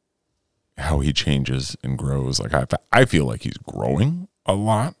how he changes and grows. Like I feel like he's growing a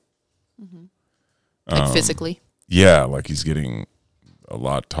lot. Like physically? Yeah, like he's getting a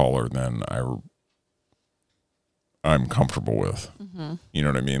lot taller than I'm comfortable with. You know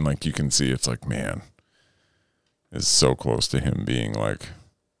what I mean? Like you can see it's like, man, it's so close to him being like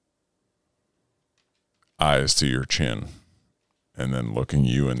eyes to your chin and then looking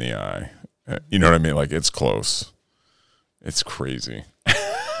you in the eye. You know what I mean? Like it's close. It's crazy.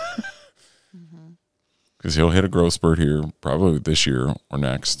 Because he'll hit a growth spurt here probably this year or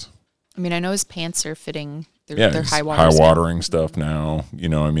next. I mean, I know his pants are fitting. They're high watering stuff now. You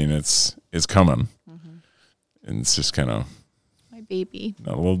know, I mean, it's coming. And it's just kind of my baby.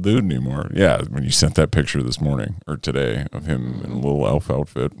 Not a little dude anymore. Yeah, when you sent that picture this morning or today of him in a little elf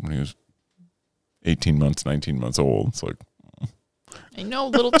outfit when he was 18 months, 19 months old. It's like, I know,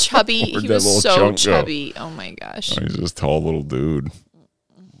 little chubby. He was so chubby. Oh my gosh. Oh, he's just a tall little dude,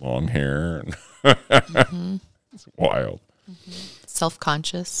 long hair, and it's wild.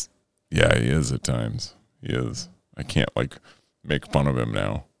 Self-conscious. Yeah, he is at times. He is. I can't like make fun of him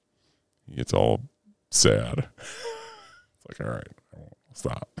now. He gets all sad. It's like, all right, I'll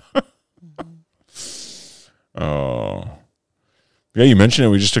stop. Oh, yeah. You mentioned it.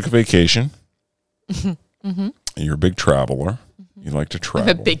 We just took a vacation. You're a big traveler. You like to travel.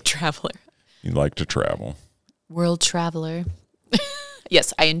 I'm a big traveler. You like to travel. World traveler.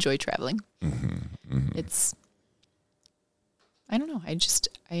 Yes, I enjoy traveling. It's, I don't know. I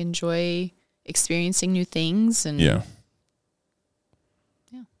enjoy experiencing new things and yeah.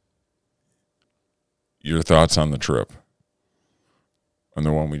 Your thoughts on the trip, on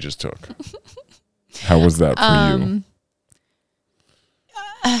the one we just took? How was that for you?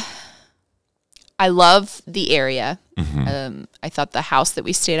 I love the area. I thought the house that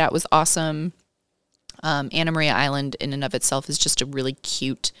we stayed at was awesome. Anna Maria Island in and of itself is just a really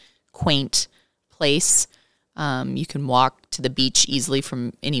cute, quaint place. You can walk to the beach easily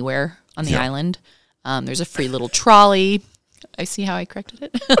from anywhere on the island. There's a free little trolley. I see how I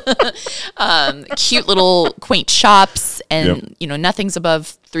corrected it. Cute little quaint shops, and you know, nothing's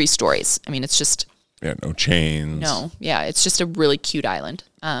above 3 stories. I mean, it's just no chains. No, it's just a really cute island.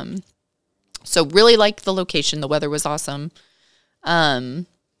 So really liked the location. The weather was awesome. It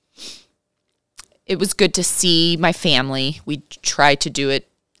was good to see my family. We try to do it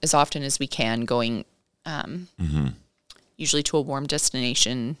as often as we can, going usually to a warm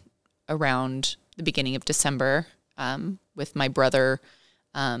destination around the beginning of December. With my brother,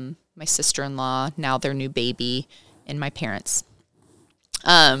 my sister-in-law, now their new baby, and my parents.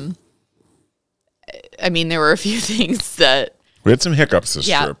 I mean, there were a few things that... We had some hiccups this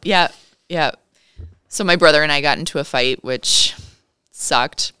trip. Yeah. So my brother and I got into a fight, which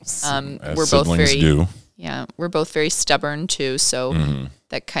sucked. We're both very... we're both very stubborn, too, so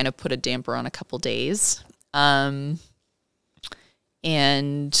that kind of put a damper on a couple days. And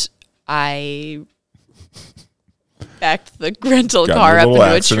I... backed the rental car up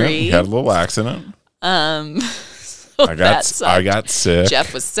into a tree. You had a little accident. So I got sick.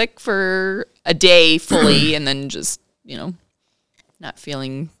 Jeff was sick for a day fully, and then just not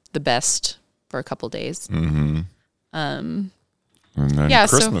feeling the best for a couple days. Mm-hmm. And then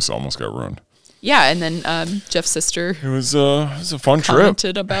Christmas almost got ruined. Yeah, and then Jeff's sister. It was a fun trip.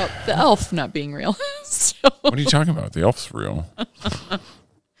 Commented about the elf not being real. What are you talking about? The elf's real. The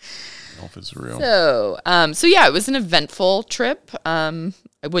elf is real. So yeah, it was an eventful trip. I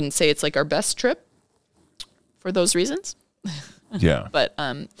wouldn't say it's like our best trip for those reasons. Yeah, but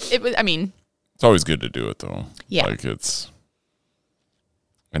it was. I mean, it's always good to do it though. Yeah, like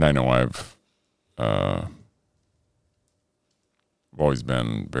and I know I've always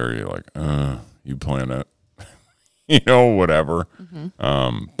been very like, you plan it, whatever.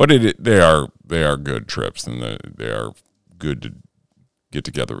 Mm-hmm. But they are good trips, and they are good to get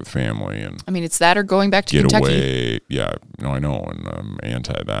together with family. And I mean, it's that or going back to Kentucky. Away. Yeah, no, I know, and I'm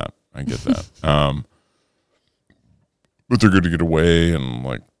anti that. I get that. But they're good to get away and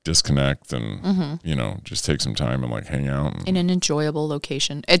like disconnect and just take some time and like hang out in an enjoyable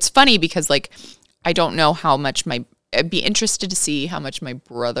location. It's funny because like I don't know how much I'd be interested to see how much my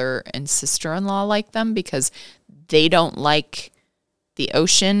brother and sister-in-law like them, because they don't like the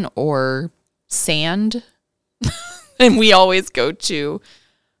ocean or sand. And we always go to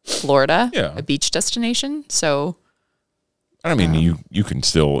Florida, a beach destination. So I mean, you can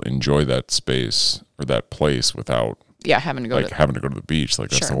still enjoy that space or that place without having to go to the beach. Like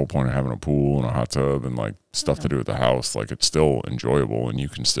that's the whole point of having a pool and a hot tub and like stuff to do at the house. Like it's still enjoyable, and you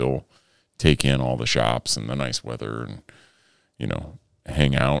can still take in all the shops and the nice weather and,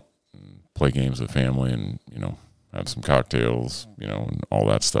 hang out and play games with family and, have some cocktails, and all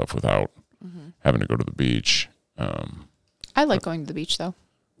that stuff without having to go to the beach. I like going to the beach though.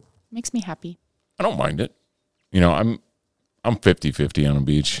 It makes me happy. I don't mind it. I'm 50-50 on a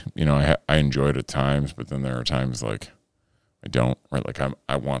beach. I enjoy it at times, but then there are times like I don't, right? Like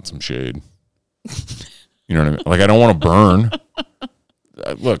I want some shade. You know what I mean? Like I don't want to burn.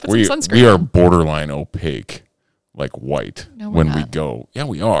 Look, we are borderline opaque, like white when we go. Yeah,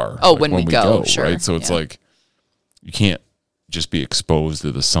 we are. Oh, like when we go, sure. Right? So it's like you can't just be exposed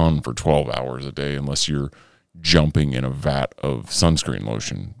to the sun for 12 hours a day unless you're jumping in a vat of sunscreen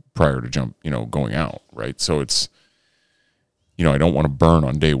lotion prior to going out, right? So it's I don't want to burn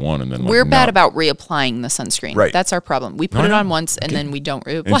on day one and then we're bad about reapplying the sunscreen. Right. That's our problem. We put it on once and then we don't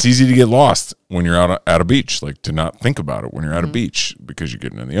reapply. And it's easy to get lost when you're out at a beach, like to not think about it when you're at a beach because you're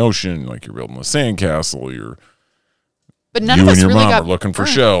getting in the ocean, like you're building a sandcastle, but none of us really got are looking for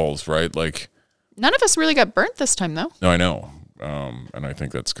shells, right? Like none of us really got burnt this time though. No, I know. And I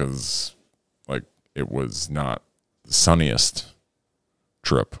think that's because like it was not the sunniest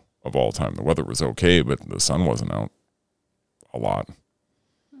trip of all time. The weather was okay, but the sun wasn't out a lot,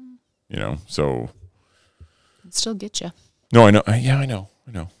 so it'd still get you. No, I know. Yeah, I know.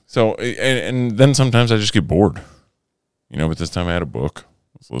 So, and then sometimes I just get bored, but this time I had a book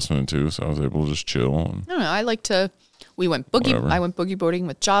I was listening to, so I was able to just chill. And I don't know. I like to, I went boogie boarding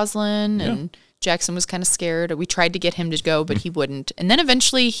with Jocelyn and Jackson was kind of scared. We tried to get him to go, but he wouldn't. And then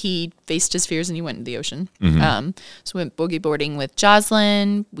eventually he faced his fears and he went into the ocean. Mm-hmm. So we went boogie boarding with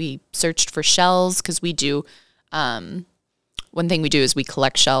Jocelyn. We searched for shells because we do, one thing we do is we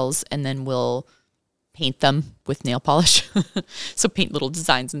collect shells and then we'll paint them with nail polish. So paint little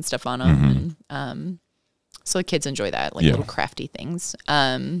designs and stuff on them. Mm-hmm. And, so the kids enjoy that, like little crafty things.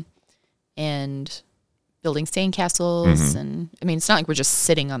 And building sandcastles. Mm-hmm. And I mean, it's not like we're just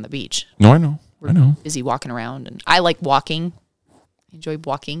sitting on the beach. No, I know. We're busy walking around. And I like walking. I enjoy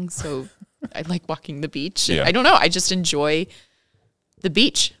walking. So I like walking the beach. Yeah. I don't know. I just enjoy the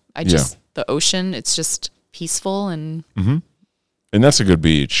beach. The ocean, it's just peaceful and... Mm-hmm. And that's a good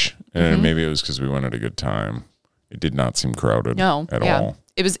beach. And maybe it was because we went at a good time. It did not seem crowded at all.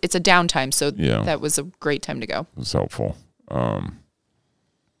 It's a downtime, so that was a great time to go. It was helpful.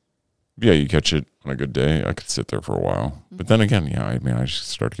 You catch it on a good day. I could sit there for a while. Mm-hmm. But then again, I just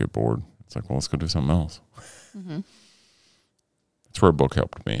start to get bored. It's like, well, let's go do something else. Mm-hmm. That's where a book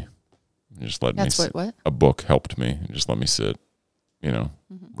helped me. Just let what? A book helped me. And just let me sit, read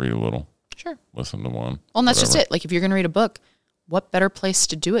a little. Sure. Listen to one. Well, and that's just it. Like if you're going to read a book, what better place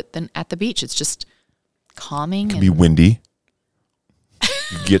to do it than at the beach? It's just calming. It can be windy.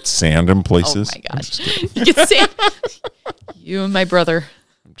 You get sand in places. Oh my gosh. You get sand. You and my brother.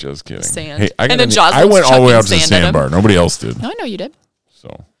 I'm just kidding. Sand. Hey, I went all the way out to the sandbar. Nobody else did. No, I know you did.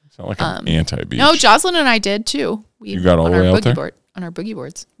 So it's not like I'm anti-beach. No, Jocelyn and I did too. You got all the way out there? On our boogie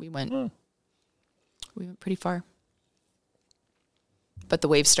boards. We went pretty far. But the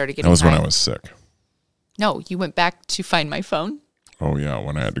waves started getting high. That was when I was sick. No, you went back to find my phone. Oh, yeah.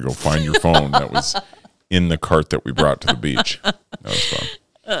 When I had to go find your phone, that was in the cart that we brought to the beach. That was fun.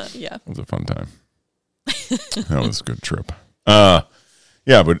 Yeah. It was a fun time. That was a good trip. Yeah,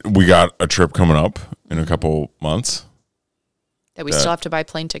 but we got a trip coming up in a couple months. That we still have to buy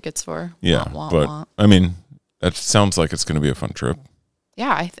plane tickets for. Yeah, but I mean, that sounds like it's going to be a fun trip.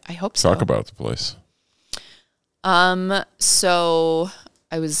 Yeah, I hope so. Talk about the place. So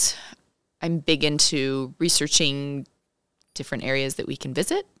I'm big into researching different areas that we can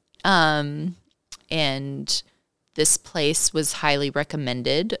visit. And this place was highly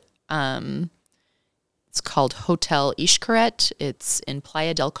recommended. It's called Hotel Xcaret. It's in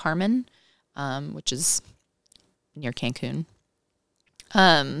Playa del Carmen, which is near Cancun.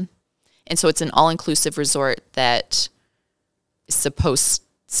 And so it's an all-inclusive resort that is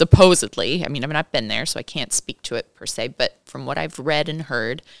supposedly, I mean, I've not been there, so I can't speak to it per se, but from what I've read and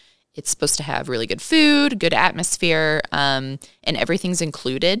heard, it's supposed to have really good food, good atmosphere, and everything's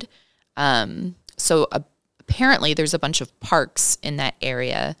included. So apparently there's a bunch of parks in that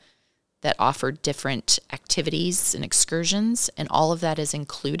area that offer different activities and excursions, and all of that is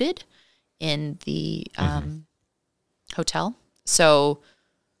included in the hotel. So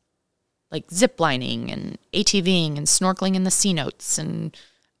like zip lining and ATVing and snorkeling in the cenotes and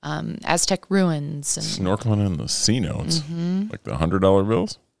Aztec ruins. And Snorkeling in the cenotes? Like the $100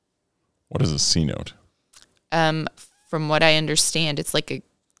 bills? What is a cenote? From what I understand, it's like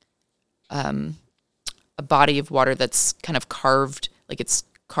a body of water that's kind of carved, like it's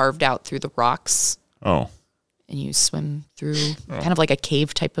carved out through the rocks. Oh. And you swim through kind of like a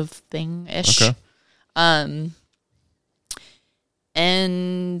cave type of thing-ish. Okay.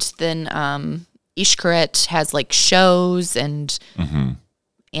 And then Xcaret has like shows and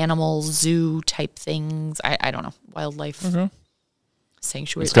animal zoo type things. I don't know. Wildlife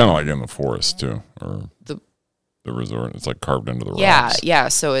sanctuary. It's kind of like in the forest too, or the resort. It's like carved into the rocks. Yeah.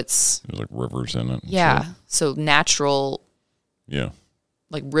 So there's like rivers in it. Yeah. So natural. Yeah.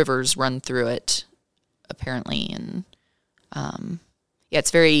 Like rivers run through it, apparently, and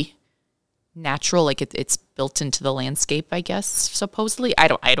it's very natural. Like it's built into the landscape, I guess. Supposedly, I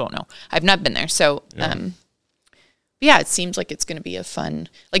don't know. I've not been there, so it seems like it's going to be a fun,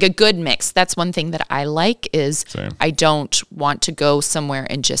 like a good mix. That's one thing that I like is I don't want to go somewhere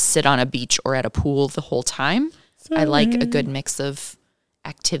and just sit on a beach or at a pool the whole time. I like a good mix of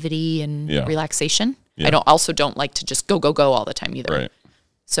activity and relaxation. Yeah. I don't like to just go all the time either. Right.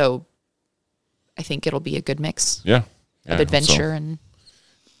 So I think it'll be a good mix. Yeah. Of adventure and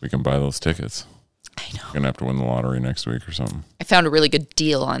we can buy those tickets. I know. We're going to have to win the lottery next week or something. I found a really good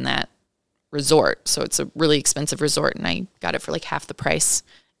deal on that resort. So it's a really expensive resort, and I got it for like half the price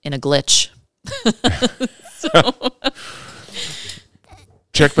in a glitch.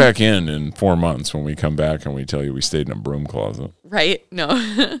 Check back in 4 months when we come back and we tell you we stayed in a broom closet. Right? No.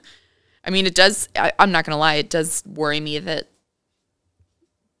 I mean, it does, I'm not going to lie, it does worry me that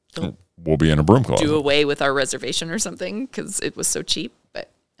we'll be in a broom closet. Do away with our reservation or something because it was so cheap.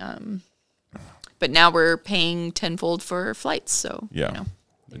 But now we're paying tenfold for flights. So the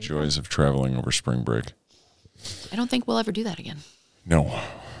joys of traveling over spring break. I don't think we'll ever do that again. No,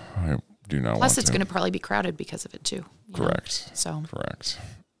 I do not. Plus, it's going to probably be crowded because of it too. Correct. So correct.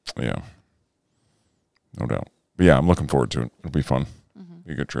 Yeah, no doubt. But yeah, I'm looking forward to it. It'll be fun.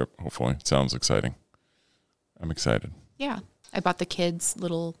 Be a good trip. Hopefully, it sounds exciting. I'm excited. Yeah, I bought the kids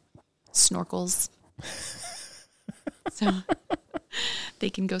little snorkels. So they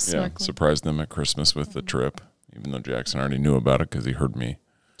can go snorkeling. Yeah, surprised them at Christmas with the trip, even though Jackson already knew about it because he heard me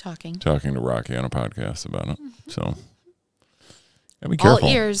talking to Rocky on a podcast about it. So be careful.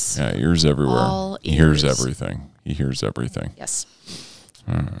 All ears. Yeah, ears everywhere. All he hears everything. He hears everything. Yes.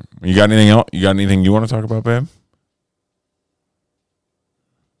 All right. You got anything else? You got anything you want to talk about, babe?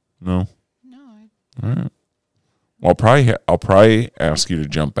 No. All right. Well, I'll probably ask you to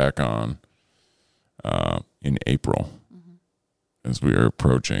jump back on in April as we are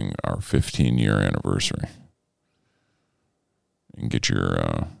approaching our 15-year anniversary and get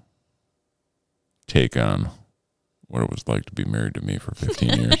your take on what it was like to be married to me for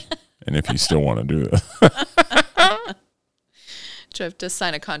 15 years and if you still want to do this. Do I have to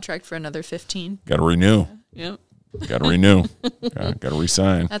sign a contract for another 15? Got to renew. Yep. Got to renew. Got to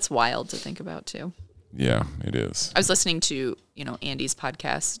re-sign. That's wild to think about, too. Yeah, it is. I was listening to, Andy's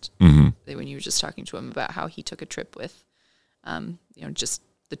podcast when you were just talking to him about how he took a trip with, just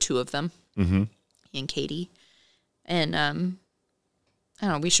the two of them, he and Katie. And, I don't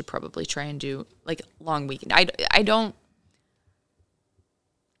know, we should probably try and do, like, long weekend. I don't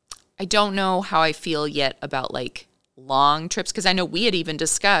know how I feel yet about, like, long trips, because I know we had even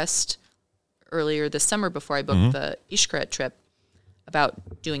discussed earlier this summer before I booked the Xcaret trip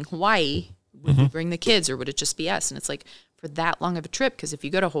about doing Hawaii would we bring the kids or would it just be us? And it's like, for that long of a trip, because if you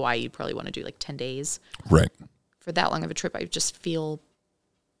go to Hawaii, you'd probably want to do like 10 days. Right. For that long of a trip, I just feel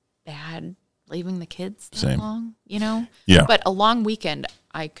bad leaving the kids that long, you know? Yeah. But a long weekend,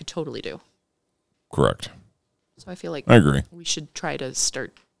 I could totally do. Correct. So I feel like I agree. we should try to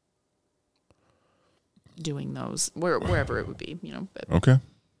start doing those wherever it would be, you know. But. Okay.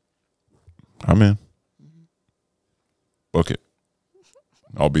 I'm in. Book it.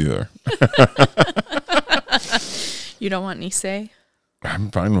 I'll be there. You don't want any say?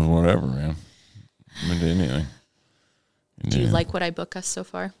 I'm fine with whatever, man. I'm into anything. Do you like what I book us so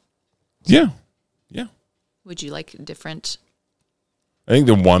far? Yeah. Yeah. Would you like different? I think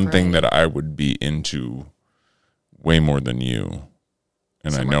the one thing that I would be into way more than you,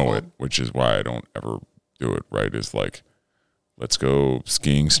 and I know it, which is why I don't ever do it, right, is like, let's go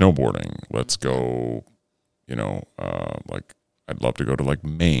skiing, snowboarding. Let's go, you know, like, I'd love to go to like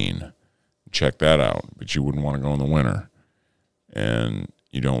Maine, check that out, but you wouldn't want to go in the winter. And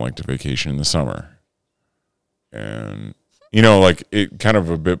you don't like to vacation in the summer. And, you know, like it kind of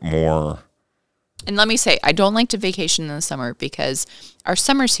a bit more. And let me say, I don't like to vacation in the summer because our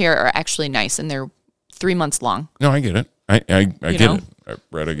summers here are actually nice and they're 3 months long. No, I get it. I get it.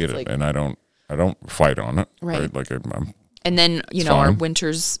 I get it. Like, and I don't fight on it. Right. Like I'm and then, you know, fine. our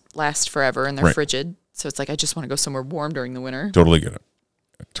winters last forever and they're frigid. So it's like, I just want to go somewhere warm during the winter. Totally get it.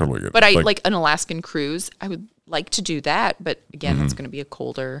 I totally get it. But I like an Alaskan cruise. I would like to do that. But again, it's going to be a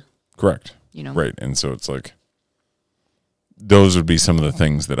colder. Correct. You know. Right. And so it's like, those would be some of the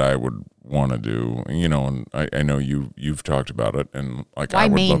things that I would want to do, you know, and I know you've talked about it, and like Why I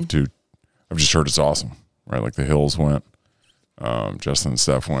would Maine? love to. I've just heard it's awesome, right? Like the Hills went, Justin and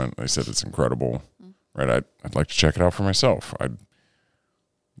Steph went. They said it's incredible, right? I'd like to check it out for myself.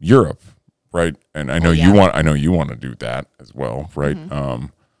 Europe, right? And I know you want to do that as well, right?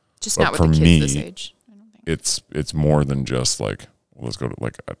 Just but not with for the kids me, this age. I don't think. It's more than just like, well, let's go to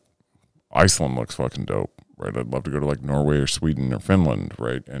like Iceland looks fucking dope. Right, I'd love to go to like Norway or Sweden or Finland,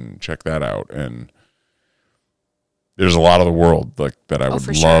 right, and check that out. And there's a lot of the world like that I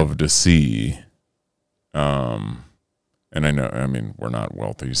would love to see. And I know, I mean, we're not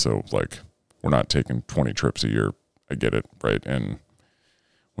wealthy, so like we're not taking 20 trips a year. I get it, right? And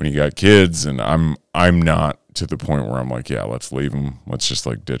when you got kids, and I'm not to the point where I'm like, yeah, let's leave them. Let's just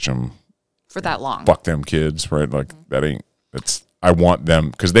like ditch them For that long. Fuck them kids, right? Like I want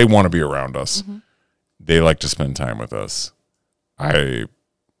them because they want to be around us. Mm-hmm. They like to spend time with us. I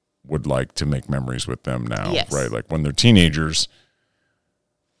would like to make memories with them now, right? Like when they're teenagers,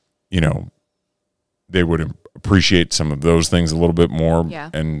 you know, they would appreciate some of those things a little bit more. Yeah.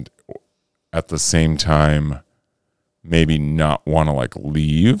 And at the same time, maybe not want to like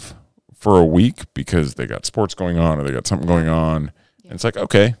leave for a week because they got sports going on or they got something going on. Yeah. And it's like,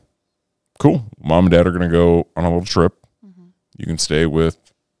 okay, cool. Mom and dad are going to go on a little trip. Mm-hmm. You can stay with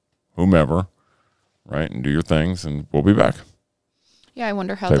whomever. Right, and do your things, and we'll be back. Yeah, I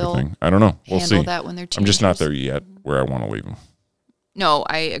wonder how they'll I don't know. We'll see. That when they're teenagers. I'm just not there yet where I want to leave them. No,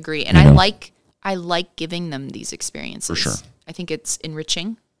 I agree, and I like giving them these experiences. For sure, I think it's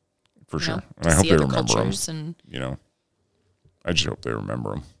enriching. For sure, and I hope they remember them. And, you know, I just hope they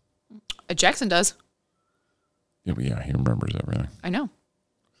remember them. Jackson does. Yeah, but yeah, he remembers everything. I know.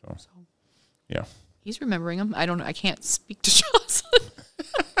 So yeah, he's remembering them. I don't know. I can't speak to Jocelyn.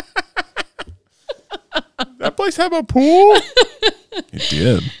 That place have a pool? It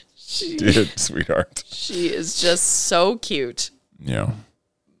did. She did, sweetheart. She is just so cute. Yeah.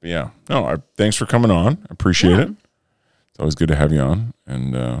 Yeah. No, thanks for coming on. I appreciate it. It's always good to have you on.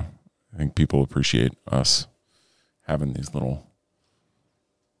 And I think people appreciate us having these little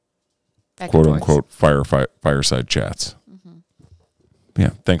quote unquote fireside chats. Mm-hmm.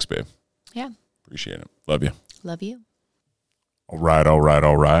 Yeah. Thanks, babe. Yeah. Appreciate it. Love you. Love you. All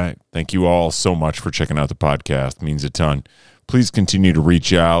right. Thank you all so much for checking out the podcast. It means a ton. Please continue to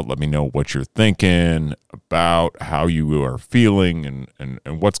reach out. Let me know what you're thinking about, how you are feeling,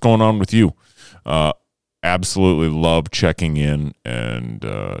 and what's going on with you. Absolutely love checking in and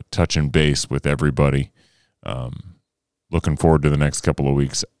touching base with everybody. Looking forward to the next couple of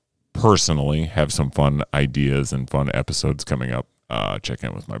weeks. Personally, have some fun ideas and fun episodes coming up. Check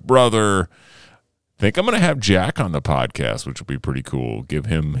in with my brother. Think I'm going to have Jack on the podcast, which will be pretty cool. Give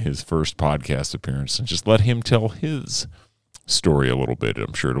him his first podcast appearance and just let him tell his story a little bit.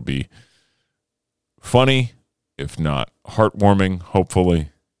 I'm sure it'll be funny, if not heartwarming, hopefully,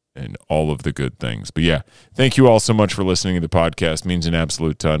 and all of the good things. But yeah, thank you all so much for listening to the podcast. It means an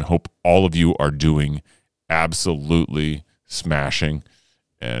absolute ton. Hope all of you are doing absolutely smashing.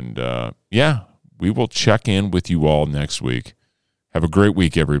 And yeah, we will check in with you all next week. Have a great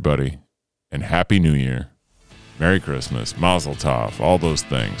week, everybody. and Happy New Year. Merry Christmas, Mazel Tov, all those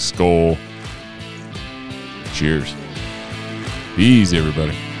things. Skol. Cheers. Be easy,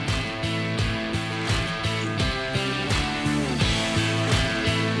 everybody.